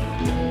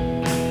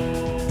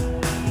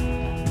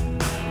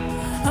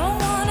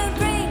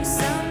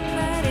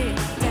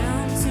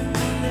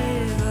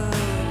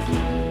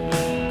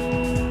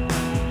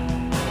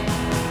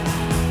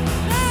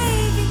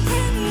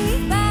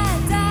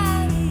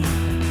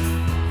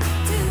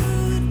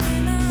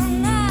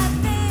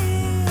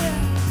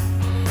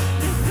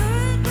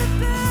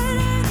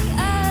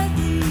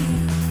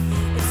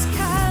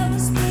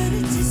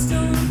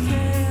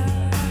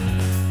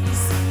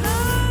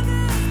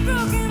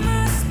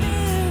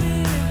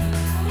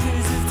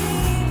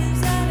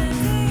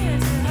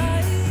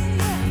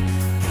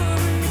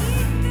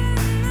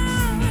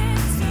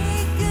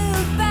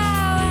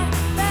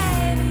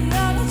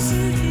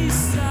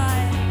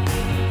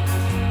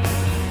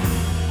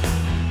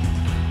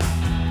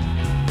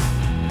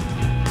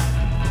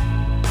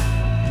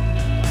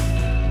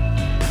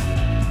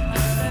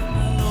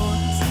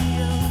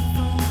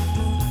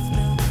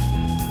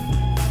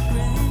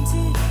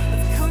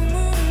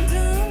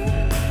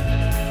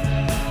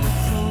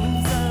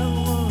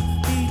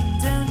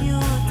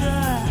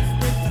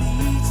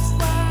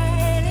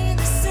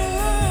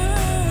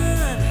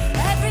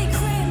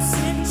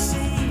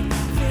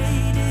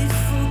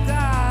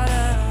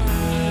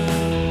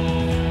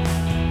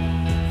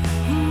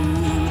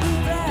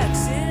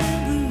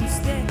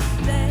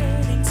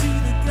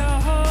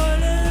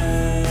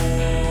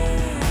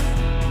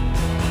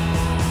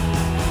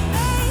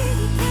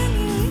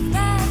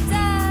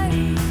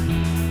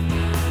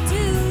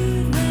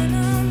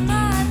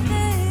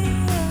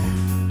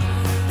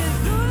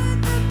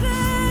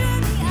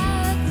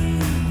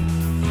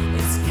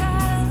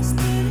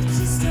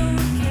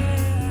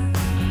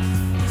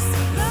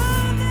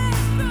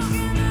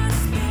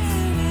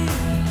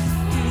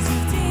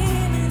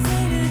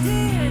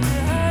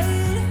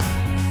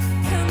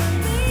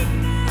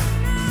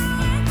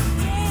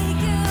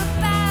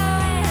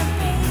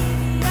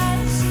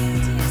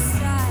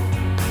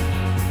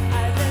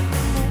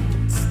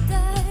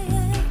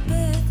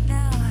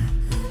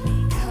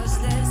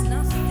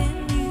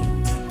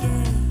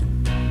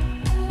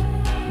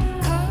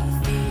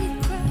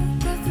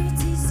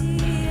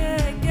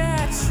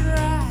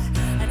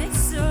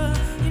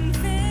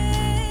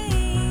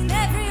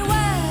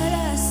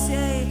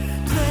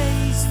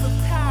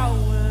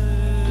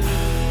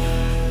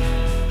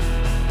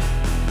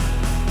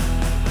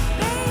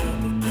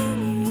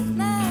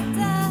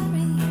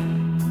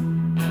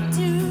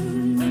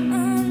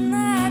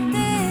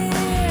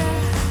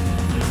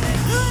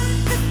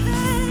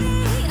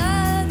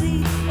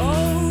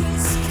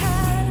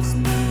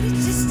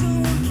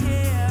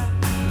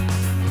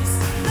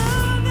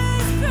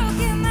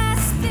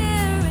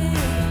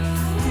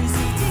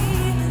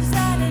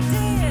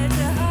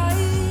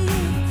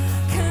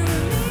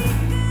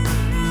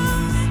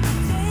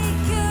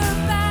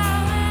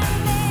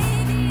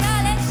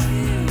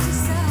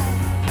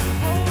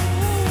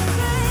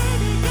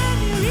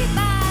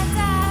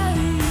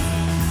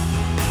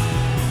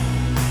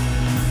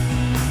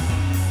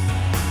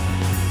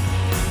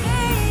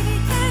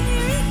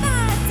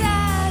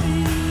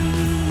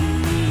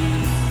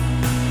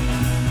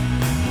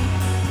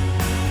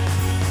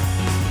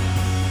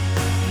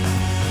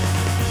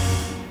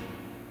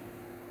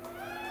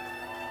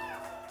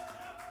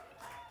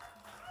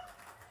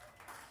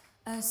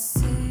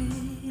said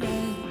my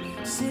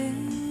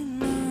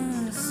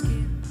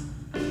skin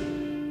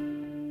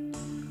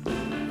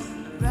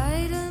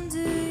right under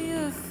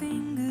your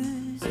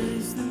fingers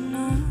as the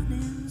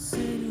morning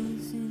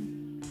settles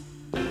in.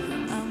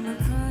 I'm a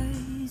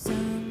prize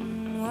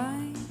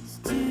unwise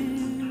to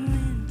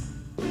win.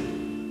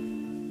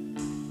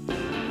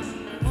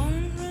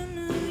 Won't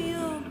renew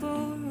your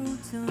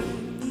borrowed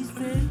time. These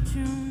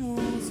bedroom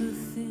walls are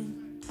thin.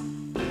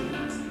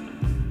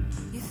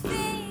 You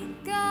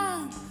think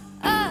I'm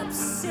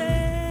upset?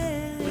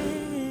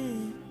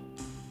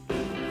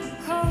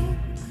 Oh,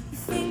 you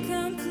think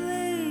I'm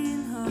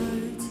playing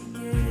hard to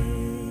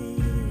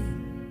get?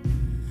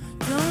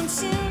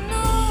 Don't you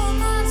know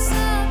I'm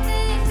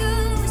something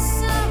good with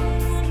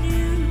someone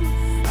new?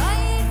 I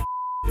ain't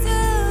f***ed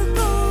up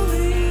over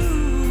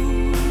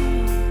you.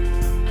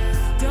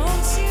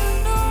 Don't you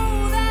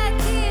know that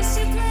kiss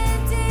you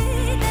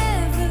planted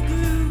never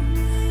grew?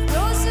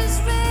 Roses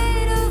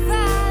red or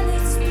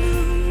violets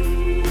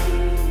blue.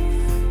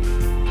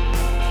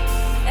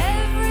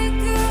 Every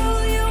girl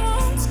you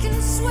want can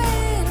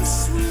swear and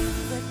swoon,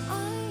 but I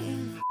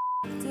ain't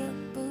f***ed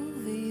up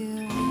over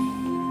you.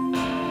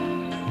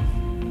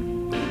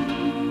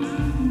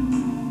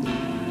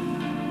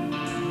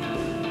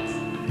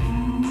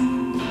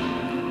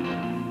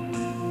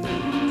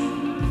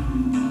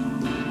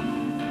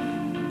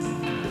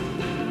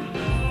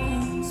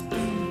 All's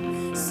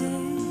been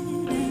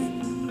said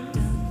and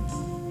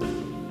done.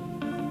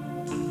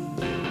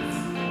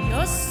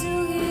 You're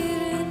still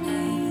here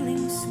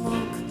inhaling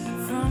smoke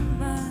from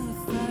my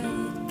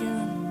fired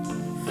gun.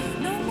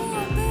 No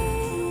more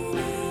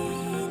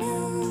burning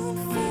out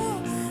for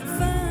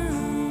fun.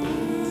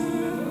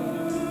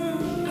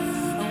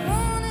 I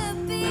wanna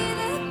be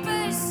the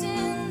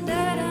person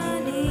that I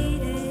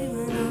needed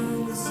when I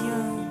was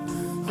young.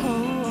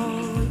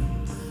 Oh,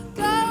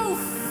 go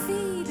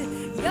feed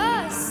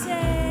yourself.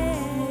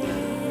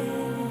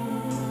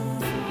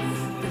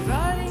 The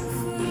rotting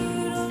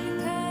food on your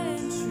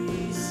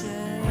pantry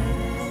shelf.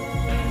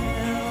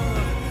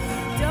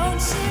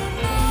 Don't you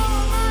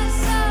know I'm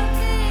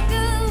something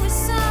good with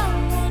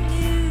someone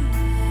new?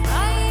 I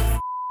ain't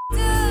f***ed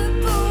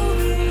up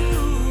over you.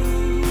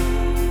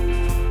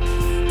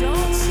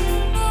 Don't you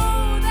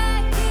know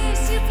that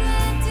kiss you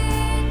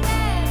planted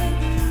never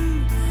grew?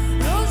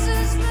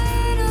 Roses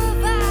red or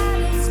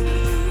violets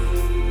blue.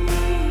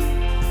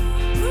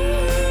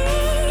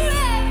 Ooh,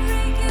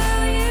 every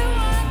girl you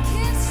want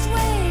can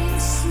sway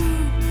and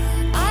swoon.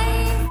 I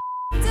ain't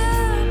f***ed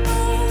up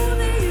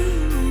over you.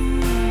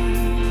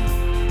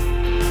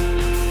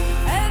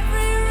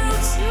 Every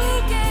root you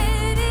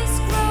get is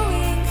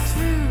growing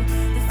through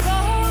the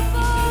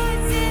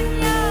floorboards in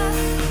your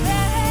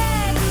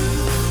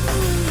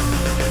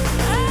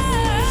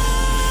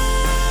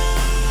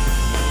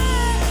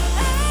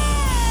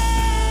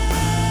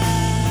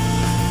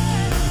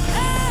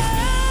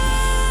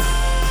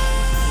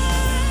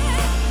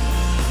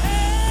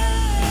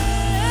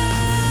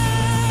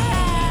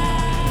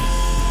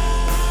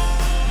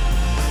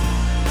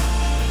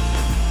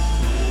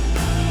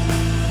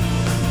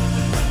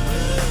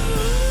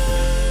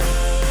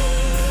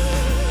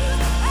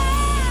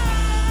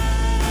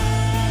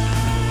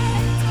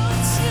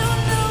Don't you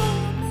know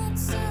I'm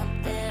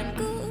something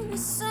good with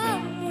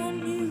someone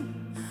new?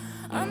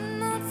 I'm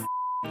not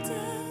f***ed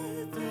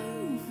up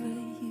over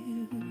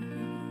you.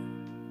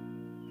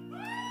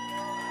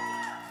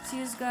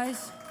 Cheers,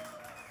 guys.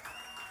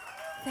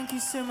 Thank you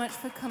so much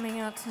for coming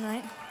out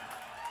tonight.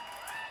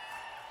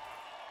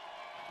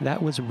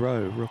 That was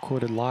Row,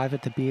 recorded live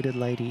at the Bearded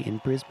Lady in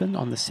Brisbane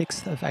on the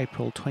 6th of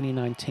April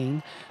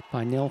 2019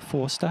 by Nell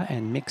Forster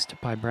and mixed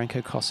by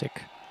Branko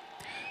Kosick.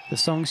 The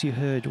songs you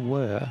heard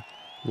were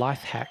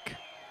Life Hack,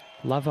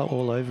 Lover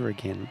All Over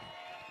Again,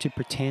 To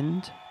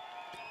Pretend,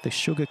 The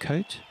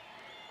Sugarcoat,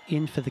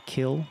 In for the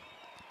Kill,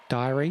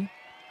 Diary,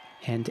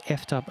 and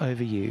Effed Up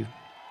Over You.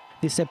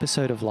 This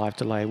episode of Live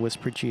Delay was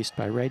produced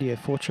by Radio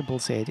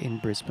 4ZZZ in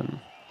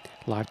Brisbane.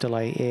 Live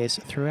Delay airs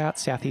throughout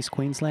southeast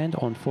Queensland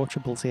on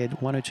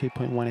 4ZZZ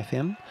 102.1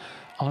 FM,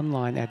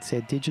 online at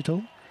Z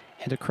Digital,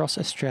 and across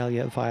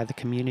Australia via the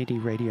Community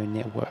Radio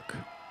Network.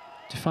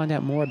 To find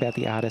out more about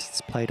the artists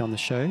played on the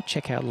show,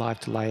 check out Live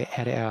Delay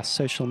at our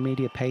social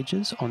media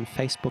pages on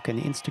Facebook and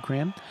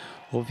Instagram,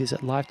 or visit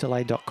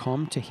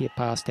livedelay.com to hear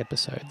past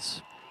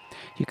episodes.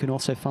 You can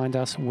also find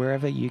us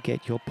wherever you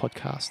get your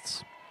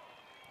podcasts.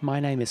 My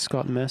name is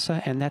Scott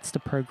Mercer, and that's the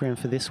program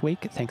for this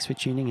week. Thanks for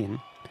tuning in.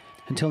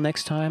 Until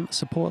next time,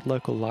 support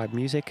local live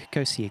music,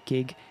 go see a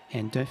gig,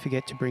 and don't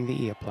forget to bring the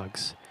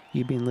earplugs.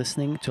 You've been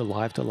listening to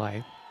Live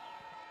Delay.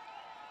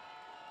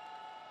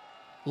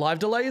 Live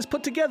Delay is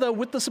put together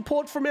with the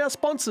support from our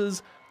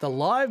sponsors, the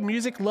live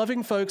music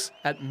loving folks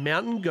at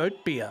Mountain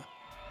Goat Beer.